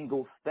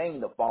single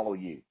thing to follow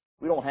you.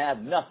 We don't have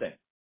nothing.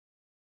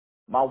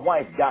 My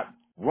wife got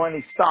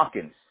runny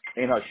stockings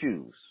in her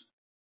shoes.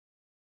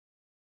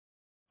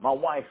 My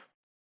wife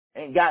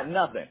ain't got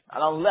nothing. I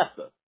done left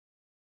her.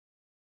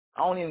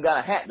 I don't even got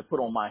a hat to put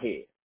on my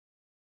head.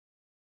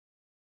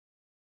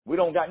 We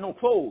don't got no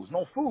clothes,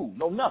 no food,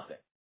 no nothing.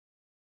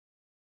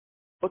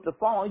 But to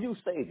follow you,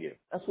 Savior,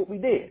 that's what we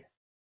did.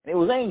 And they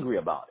was angry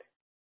about it.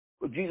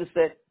 But Jesus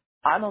said,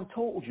 I done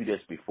told you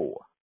this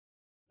before.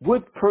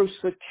 With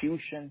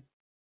persecution,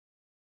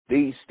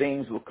 these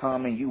things will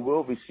come and you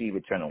will receive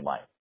eternal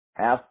life.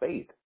 Have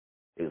faith.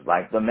 It's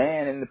like the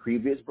man in the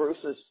previous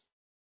verses.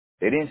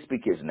 They didn't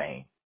speak his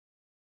name.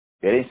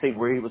 They didn't say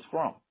where he was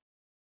from.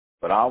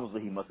 But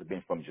obviously he must have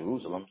been from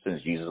Jerusalem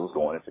since Jesus was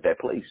going into that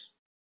place.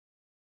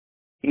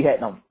 He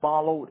had not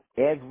followed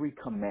every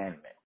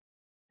commandment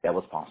that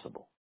was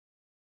possible.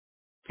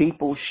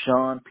 People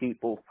shun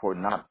people for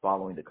not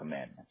following the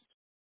commandments.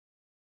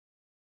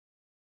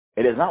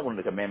 It is not one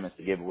of the commandments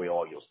to give away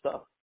all your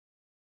stuff.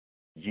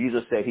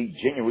 Jesus said he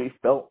genuinely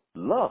felt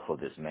love for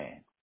this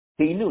man.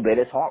 He knew that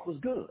his heart was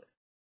good.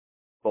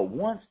 But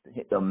once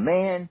the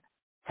man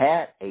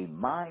had a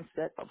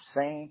mindset of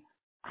saying,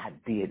 I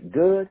did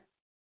good,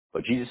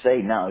 but Jesus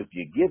said, now if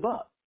you give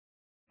up,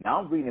 now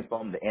I'm reading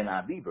from the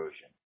NIV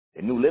version,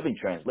 the New Living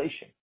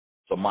Translation,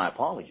 so my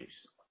apologies.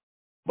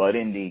 But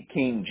in the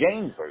King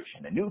James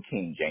Version, the New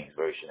King James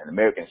Version, and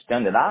American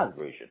Standardized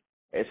Version,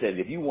 it says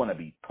if you want to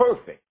be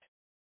perfect,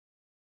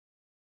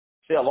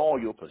 sell all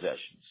your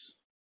possessions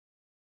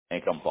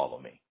and come follow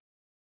me.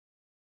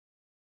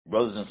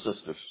 Brothers and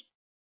sisters,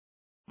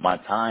 my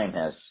time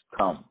has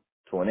come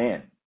to an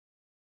end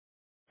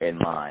in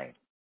my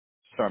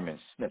sermon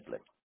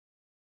snippet.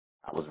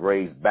 I was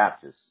raised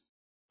Baptist,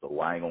 so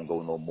I ain't going to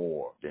go no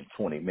more than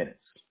 20 minutes.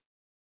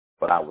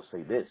 But I will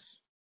say this.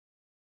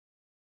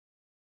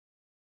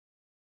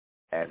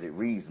 As it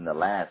reads in the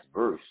last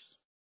verse,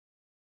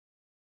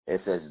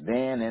 it says,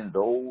 then in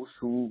those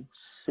who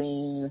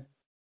seen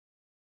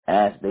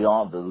as they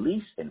are the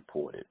least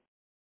important,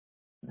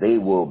 they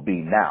will be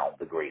now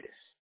the greatest.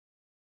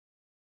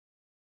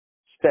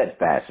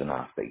 Steadfast in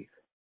our faith.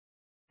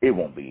 It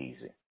won't be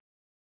easy.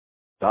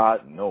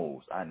 God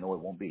knows, I know it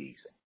won't be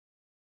easy.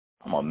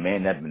 I'm a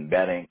man that's been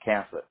battling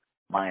cancer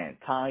my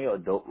entire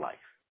adult life.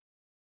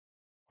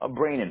 A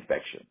brain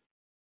infection,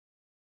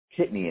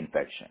 kidney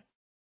infection,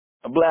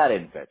 a bladder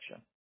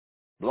infection,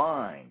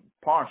 blind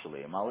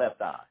partially in my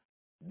left eye,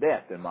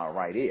 deaf in my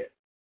right ear.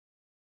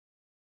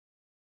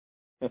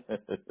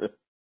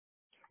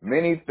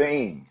 Many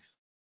things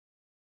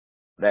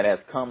that has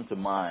come to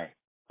my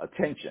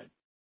attention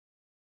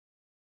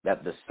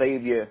that the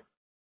Savior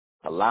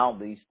allowed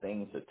these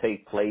things to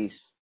take place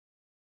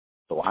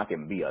so I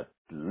can be a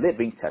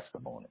living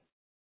testimony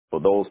for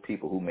those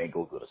people who may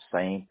go through the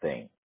same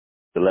thing,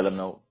 to let them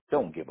know,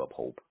 don't give up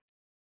hope.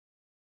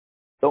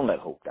 Don't let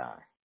hope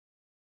die.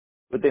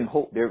 But then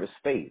hope there is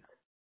faith.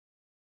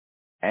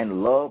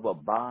 And love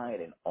abide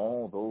in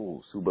all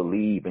those who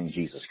believe in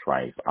Jesus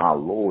Christ, our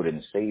Lord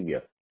and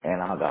Savior and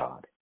our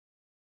God.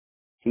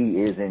 He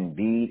is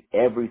indeed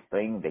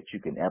everything that you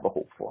can ever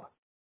hope for.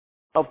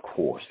 Of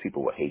course,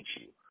 people will hate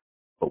you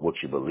for what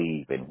you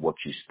believe and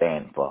what you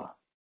stand for.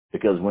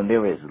 Because when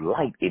there is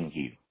light in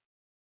you,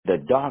 the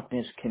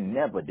darkness can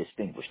never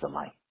distinguish the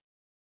light.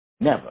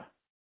 Never.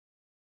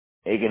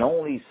 It can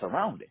only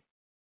surround it.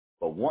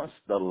 But once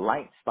the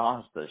light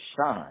starts to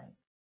shine,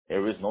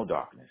 there is no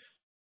darkness.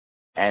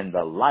 And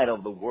the light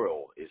of the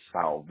world is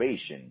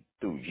salvation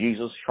through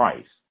Jesus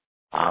Christ,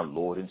 our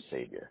Lord and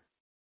Savior.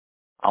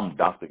 I'm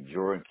Dr.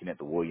 Jordan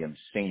Kenneth Williams,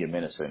 Senior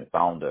Minister and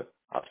Founder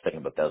of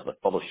Second Bethesda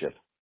Fellowship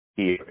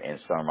here in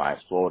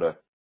Sunrise, Florida,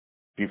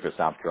 Beaufort,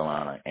 South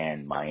Carolina,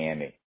 and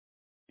Miami.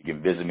 You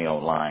can visit me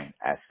online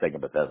at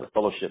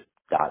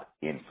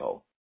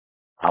secondbethesdafellowship.info.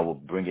 I will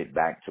bring it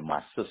back to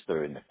my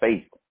sister in the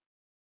faith,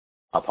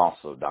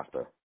 Apostle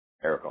Dr.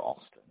 Erica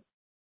Austin.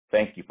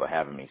 Thank you for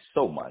having me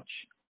so much,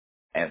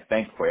 and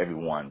thank you for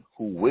everyone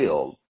who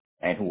will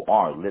and who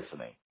are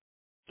listening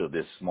to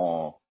this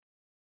small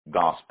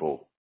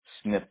gospel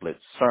snippet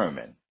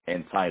sermon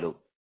entitled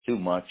Too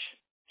Much,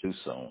 Too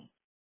Soon.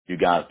 You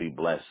guys be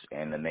blessed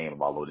in the name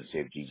of our Lord and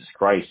Savior Jesus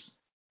Christ.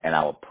 And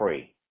I will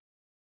pray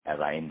as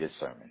I end this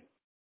sermon.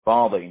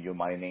 Father, in your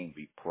mighty name,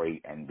 we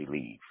pray and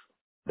believe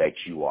that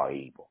you are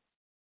able.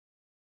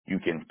 You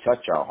can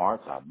touch our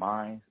hearts, our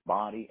minds,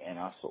 body, and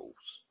our souls.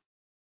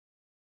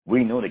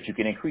 We know that you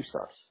can increase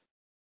us.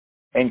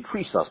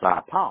 Increase us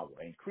our power.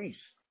 Increase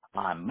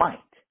our might.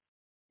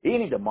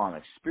 Any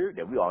demonic spirit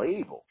that we are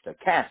able to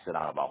cast it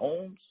out of our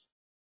homes,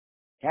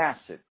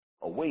 cast it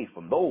away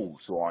from those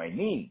who are in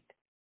need.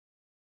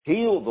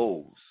 Heal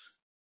those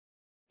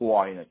who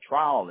are in a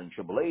trial and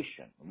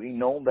tribulation. We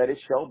know that it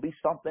shall be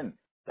something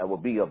that will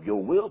be of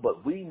your will,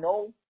 but we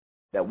know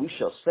that we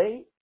shall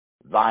say,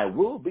 thy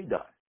will be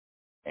done,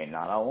 and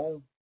not our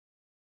own.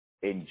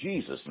 In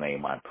Jesus'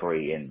 name I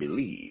pray and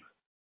believe.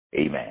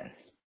 Amen.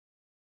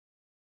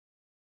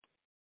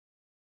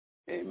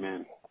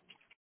 Amen.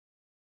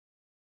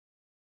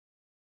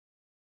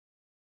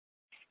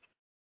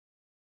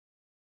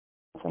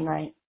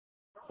 Tonight.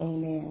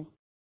 Amen.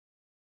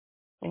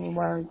 Any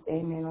words,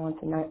 amen, on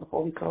tonight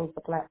before we close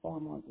the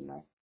platform on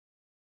tonight?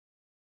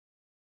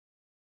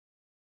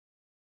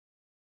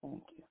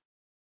 Thank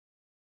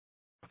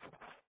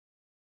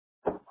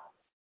you.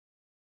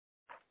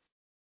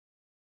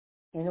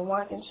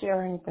 Anyone can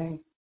share anything.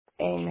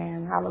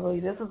 Amen.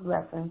 Hallelujah. This is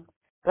blessing.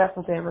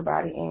 Blessing to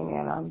everybody.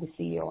 Amen. I'm the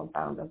CEO and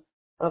founder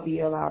of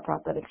ELR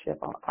Prophetic Shift,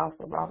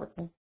 Apostle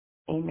Robertson.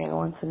 Amen.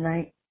 On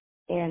tonight.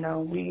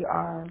 And we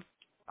are,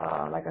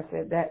 like I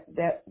said,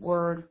 that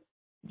word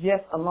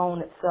just alone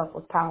itself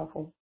was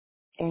powerful.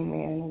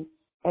 Amen.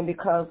 And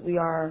because we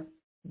are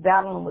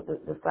battling with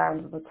the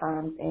signs of the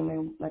times,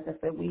 amen, like I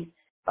said, we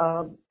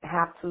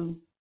have to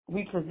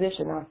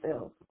reposition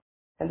ourselves.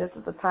 And this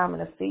is the time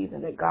and the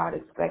season that God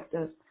expects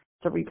us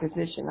to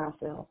reposition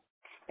ourselves.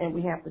 And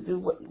we have to do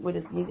what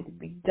is needed to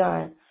be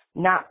done,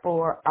 not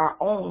for our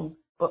own,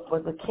 but for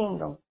the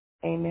kingdom.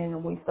 Amen.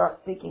 And we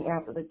start seeking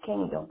after the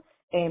kingdom.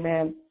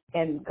 Amen.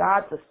 And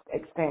God's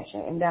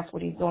expansion. And that's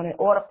what he's doing in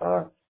order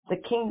for the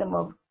kingdom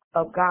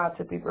of God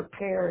to be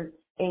prepared.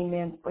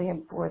 Amen. For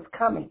his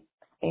coming.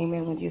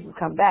 Amen. When Jesus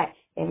come back.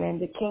 Amen.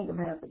 The kingdom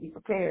has to be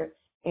prepared.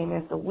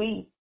 Amen. So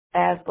we,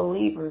 as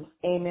believers,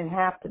 amen,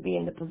 have to be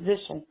in the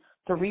position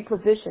to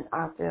reposition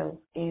ourselves.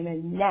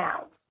 Amen.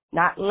 Now.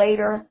 Not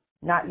later,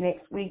 not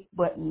next week,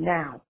 but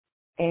now.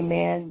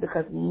 Amen.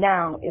 Because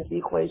now is the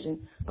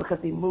equation. Because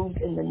he moves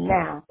in the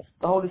now.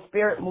 The Holy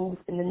Spirit moves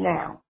in the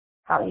now.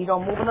 How he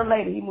don't move in the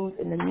later, he moves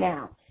in the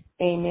now.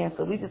 Amen.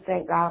 So we just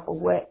thank God for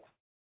what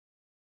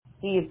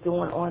he is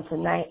doing on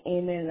tonight.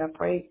 Amen. And I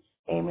pray,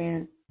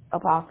 amen,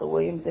 Apostle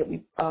Williams, that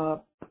we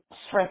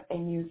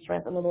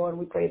strengthen the Lord. And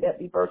we pray that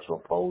the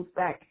virtual flows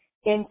back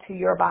into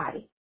your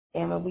body.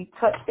 Amen. We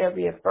touch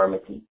every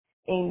infirmity,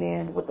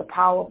 amen, with the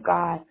power of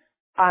God,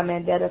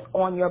 amen, that is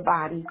on your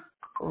body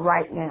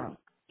right now.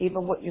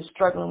 Even what you're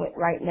struggling with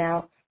right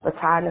now, the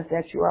tiredness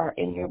that you are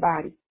in your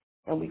body.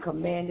 And we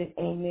command it,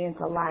 amen,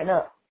 to line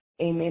up.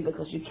 Amen.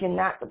 Because you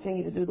cannot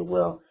continue to do the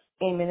will,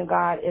 amen, of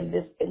God in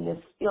this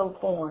ill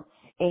form.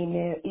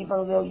 Amen.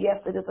 Even though, yes,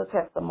 it is a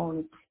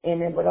testimony.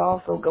 Amen. But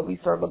also, we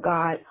serve a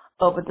God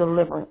of a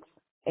deliverance.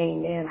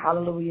 Amen.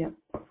 Hallelujah.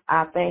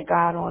 I thank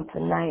God on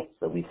tonight.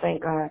 So we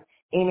thank God.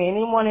 Amen.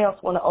 Anyone else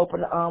want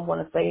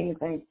to say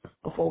anything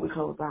before we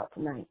close out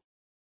tonight?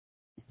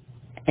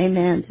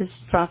 Amen. This is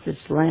Prophet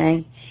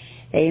Lang.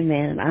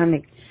 Amen.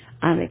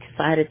 I'm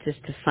excited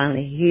just to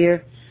finally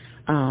hear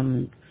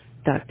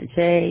Dr.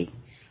 J.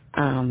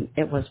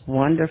 It was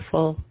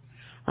wonderful.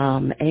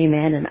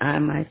 Amen. And I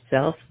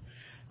myself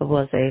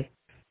was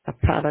a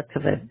product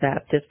of a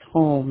Baptist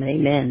home.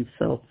 Amen.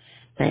 So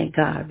thank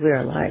God we're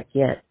alive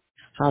yet.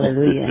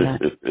 Hallelujah. And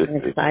I'm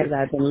excited.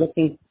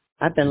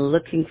 I've been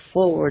looking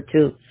forward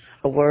to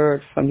a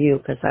word from you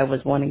because I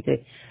was wanting to,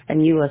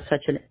 and you are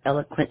such an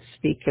eloquent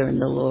speaker in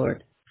the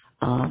Lord.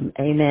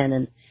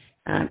 Amen.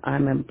 And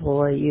I'm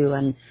implore you,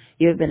 and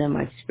you've been in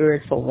my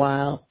spirit for a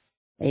while.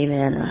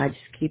 Amen. And I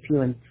just keep you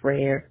in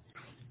prayer.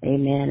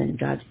 Amen. And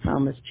God's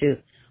promised you,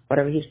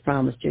 whatever he's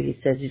promised you, he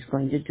says he's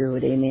going to do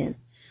it. Amen.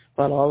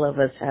 But all of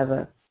us have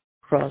a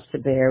cross to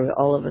bear.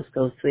 All of us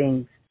go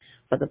things.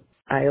 But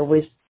I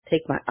always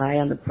take my eye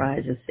on the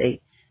prize and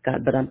say,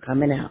 God, but I'm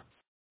coming out.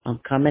 I'm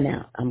coming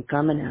out. I'm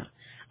coming out.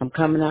 I'm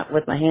coming out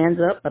with my hands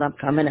up, but I'm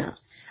coming out.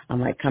 I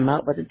might come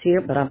out with a tear,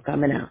 but I'm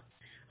coming out.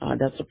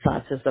 That's the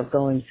process of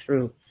going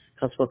through,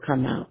 because we'll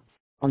come out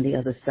on the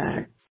other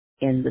side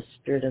in the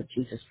spirit of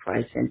Jesus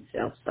Christ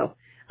himself. So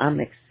I'm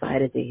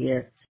excited to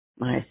hear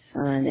my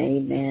son,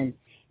 amen,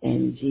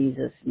 in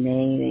Jesus'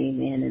 name,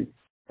 amen. And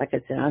like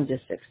I said, I'm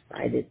just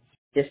excited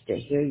just to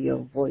hear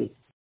your voice.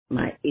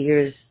 My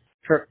ears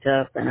perked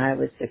up, and I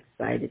was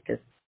excited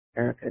because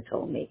Erica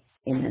told me,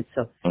 amen.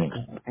 So I'm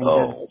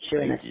going to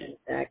sure and I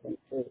sent back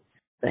into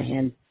the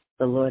hands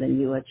of the Lord, and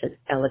you are just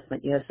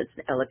eloquent. You have such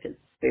an eloquent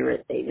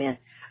spirit, amen.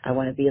 I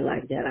want to be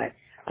like that.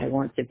 I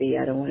want to be.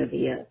 I don't want to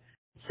be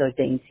so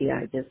dainty.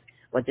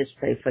 Just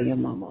pray for your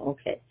mama.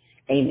 Okay.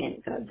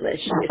 Amen. God bless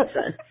you,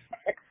 son.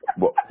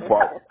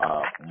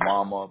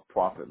 Mama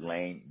Prophet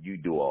Lane, you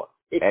do an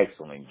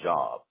excellent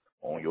job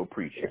on your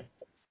preaching.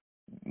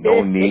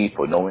 No need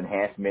for no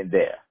enhancement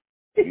there.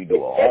 You do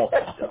an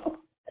awesome job.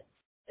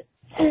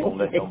 Don't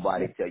let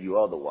nobody tell you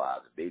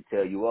otherwise. If they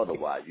tell you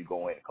otherwise, you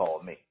go in and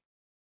call me.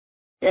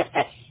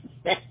 Amen.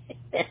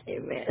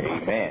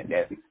 Amen.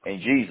 That's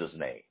in Jesus'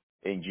 name.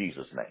 In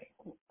Jesus' name.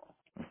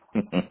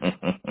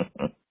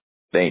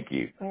 Thank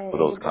you for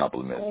those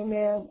compliments.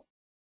 Amen.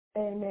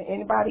 Amen.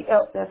 Anybody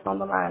else that's on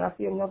the line? I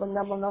see another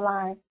number on the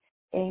line.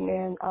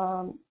 Amen.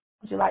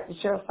 Would you like to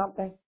share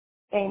something?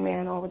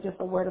 Amen. Or just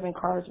a word of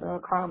encouragement or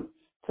comment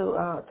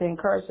to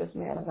encourage this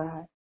man of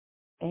God.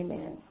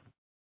 Amen.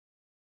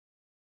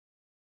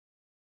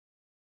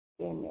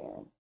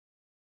 Amen.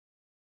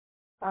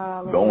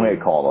 Go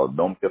ahead, caller.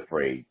 Don't be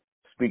afraid.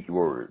 Speak your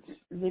words.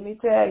 Let me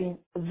tell you,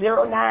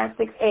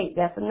 0968.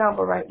 That's the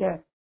number right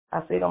there.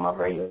 I see it on my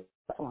radio.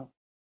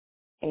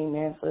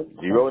 Amen. So,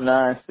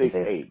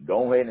 0968.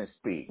 Go ahead and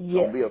speak.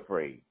 Yes. Don't be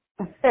afraid.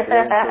 Say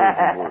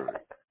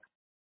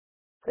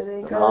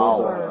encouraging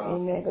words.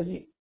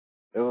 Amen.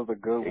 It was a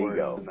good There word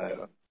you go. tonight.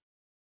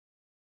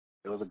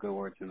 It was a good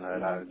word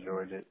tonight. I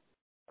enjoyed it.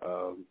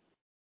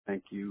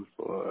 Thank you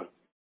for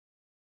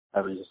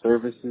having your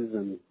services,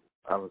 and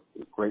I was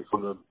grateful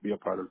to be a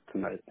part of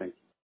tonight. Thank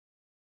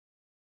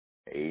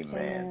you.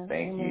 Amen.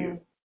 Thank you.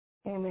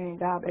 Amen.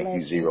 God bless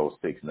Thank you,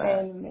 069.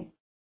 Amen.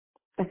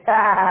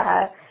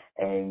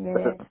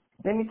 Amen.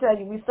 Let me tell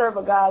you, we serve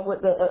a God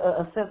with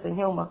a sense of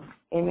humor.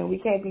 Amen. We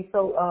can't be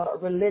so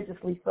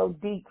religiously so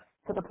deep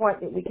to the point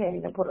that we can't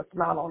even put a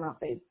smile on our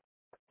face.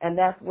 And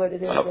that's what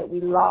it is that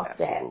we lost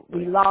that.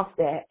 We lost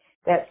that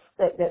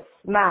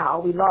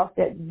smile. We lost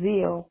that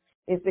zeal.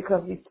 It's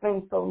because we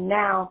spend so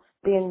now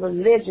being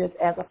religious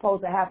as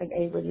opposed to having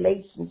a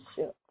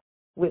relationship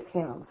with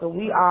Him. So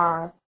we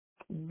are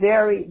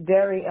very,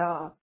 very,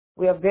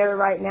 we are very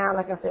right now,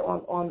 like I said,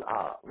 on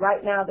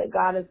right now that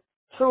God is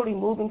truly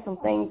moving some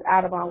things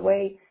out of our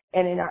way,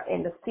 and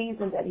in the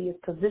season that He has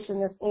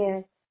positioned us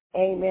in,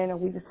 amen, and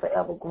we just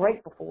forever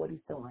grateful for what He's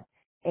doing.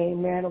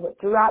 Amen. But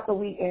throughout the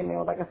week,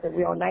 amen, like I said,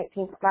 we're on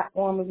 19th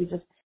platform,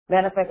 and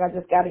matter of fact, I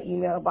just got an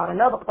email about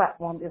another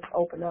platform that's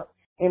opened up.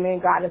 Amen.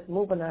 God is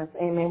moving us.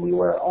 Amen. We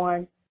were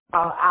on,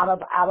 out of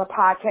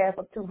podcast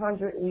of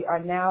 200, we are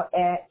now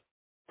at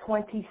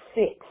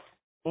 26.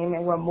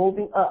 Amen. We're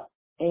moving up.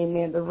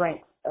 Amen. The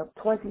ranks of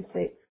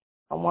 26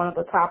 on one of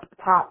the top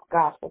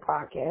gospel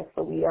podcasts.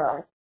 So we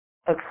are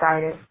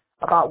excited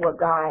about what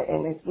God,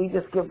 and we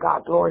just give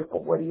God glory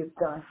for what He has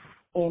done.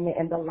 Amen.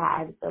 And the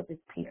lives of His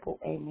people.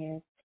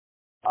 Amen.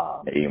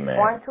 Amen.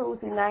 On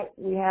Tuesday night,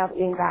 we have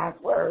In God's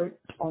Word.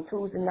 On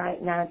Tuesday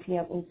night, 9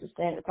 p.m. Eastern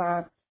Standard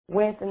Time.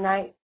 Wednesday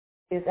night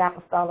is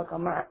Apostolic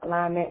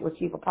Alignment with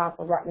Chief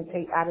Apostle Rodney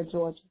Tate out of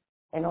Georgia.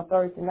 And on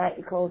Thursday night,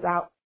 we close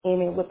out,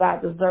 amen, with our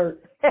dessert.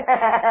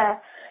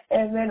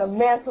 And then a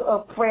mantle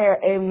of prayer,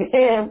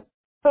 amen,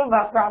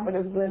 by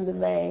Prophetess Linda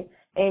Lane.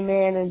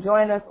 Amen. And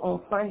join us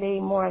on Sunday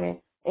morning.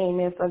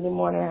 Amen. Sunday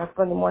morning, our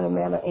Sunday morning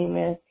manna.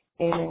 Amen.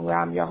 Amen. Where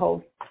I'm your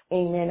host.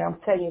 Amen. I'm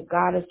telling you,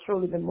 God has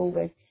truly been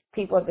moving.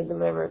 People have been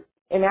delivered.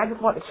 And I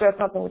just want to share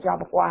something with y'all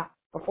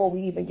before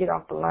we even get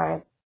off the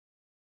line.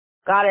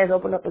 God has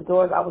opened up the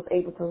doors. I was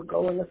able to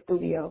go in the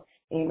studio.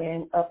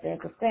 Amen. Up there in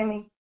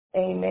Kissimmee.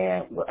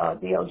 Amen. With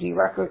DLG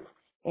Records.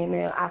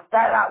 Amen. I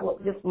started out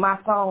with just my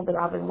song that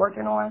I've been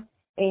working on.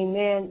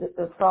 Amen.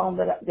 The song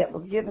that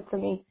was given to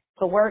me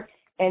to work.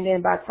 And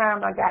then by the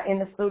time I got in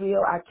the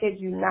studio, I kid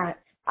you not,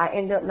 I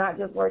ended up not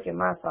just working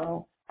my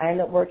song. I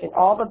ended up working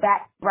all the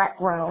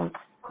background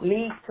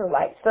leads to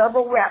like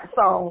several rap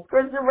songs,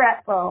 Christian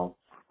rap songs,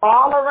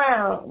 all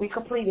around. We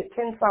completed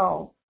 10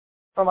 songs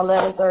from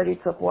 11:30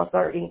 to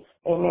 4:30.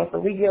 Amen. So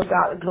we give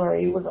God the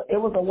glory. It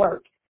was a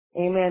work.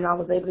 Amen. I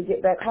was able to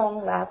get back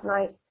home last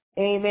night.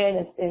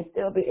 Amen. And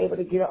still be able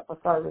to get up for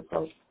service.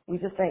 So we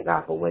just thank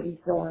God for what He's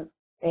doing.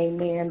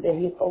 Amen. That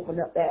He's opened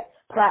up that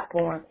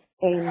platform.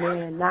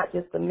 Amen. Not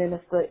just to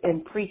minister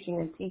in preaching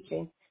and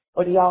teaching,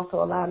 but He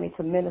also allowed me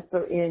to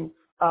minister in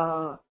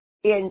the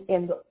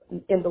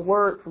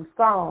word through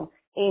song.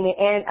 Amen.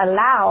 And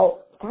allow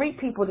 3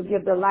 people to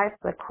give their life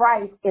to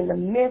Christ in the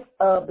midst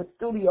of the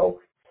studio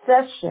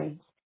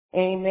sessions.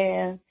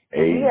 Amen.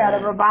 And we had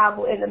a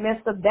revival in the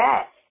midst of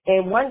that.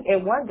 And one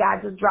guy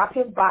just dropped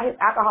his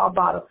alcohol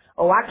bottle.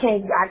 Oh, I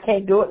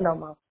can't do it no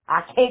more.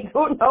 I can't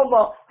do it no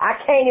more. I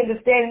can't even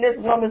stand in this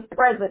woman's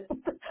presence.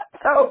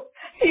 So,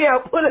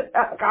 put an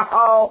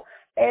alcohol.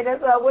 And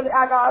that's with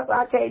alcohol, so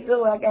I can't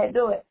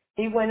do it.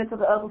 He went into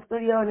the other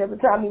studio, and every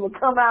time he would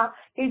come out,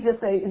 he said,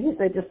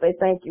 just say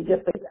thank you.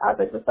 I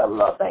said, just tell the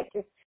Lord thank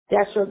you.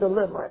 That's your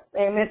deliverance.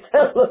 Amen.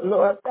 Tell the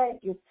Lord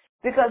thank you.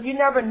 Because you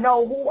never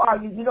know who are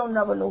you. You don't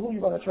never know who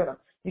you're going to tread on.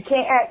 You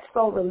can't act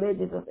so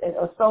religious to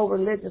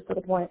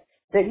the point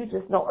that you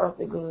just know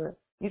earthly good.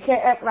 You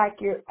can't act like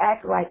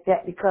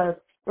that because,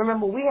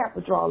 remember, we have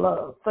to draw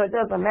love. So it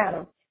doesn't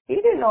matter. He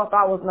didn't know if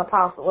I was an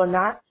apostle or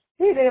not.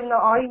 He didn't know.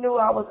 All he knew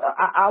I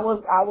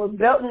was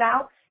belting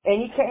out,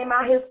 and he came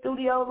out his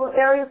studio, little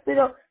area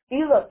studio.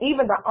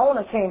 Even the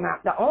owner came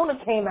out. The owner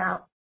came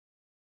out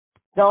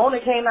The owner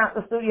came out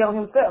the studio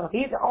himself.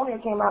 He's the owner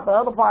that came out the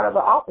other part of the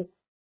office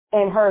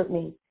and heard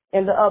me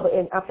in the other,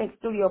 and I think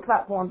studio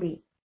platform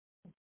B.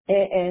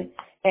 And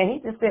he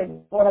just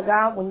said, "Lord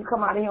God, when you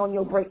come out of here on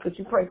your break, could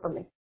you pray for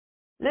me?"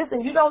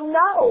 Listen, you don't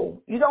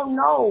know. You don't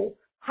know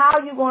how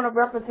you're going to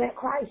represent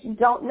Christ. You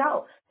don't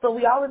know. So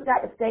we always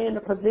got to stay in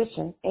the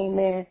position,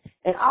 amen,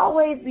 and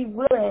always be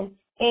willing,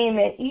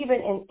 amen, even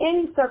in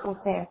any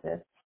circumstances,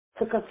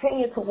 to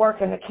continue to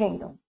work in the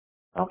kingdom,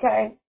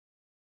 okay?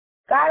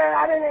 God,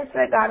 I didn't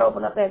expect God to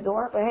open up that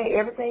door, but, hey,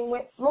 everything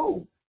went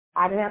smooth.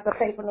 I didn't have to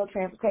pay for no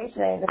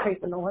transportation. I didn't have to pay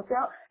for no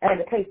hotel. I didn't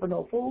have to pay for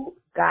no food.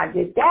 God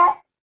did that,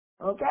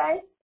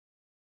 okay?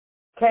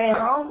 Came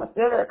home, I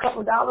still had a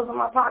couple of dollars in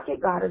my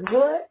pocket. God is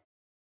good,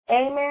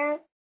 amen.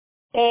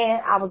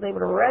 And I was able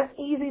to rest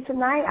easy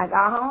tonight. I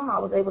got home. I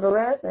was able to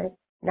rest and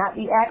not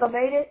be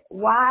aggravated.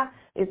 Why?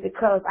 It's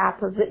because I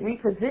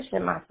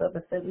repositioned myself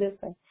and said,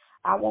 listen,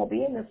 I won't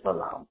be in this for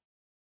long.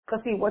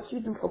 Because, see, what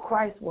you do for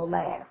Christ will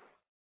last.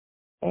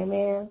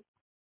 Amen.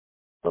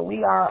 So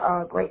we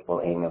are grateful.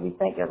 Amen. We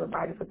thank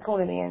everybody for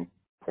tuning in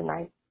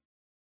tonight.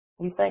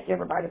 We thank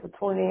everybody for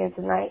tuning in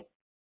tonight.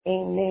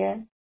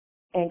 Amen.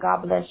 And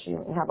God bless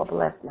you and have a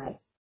blessed night.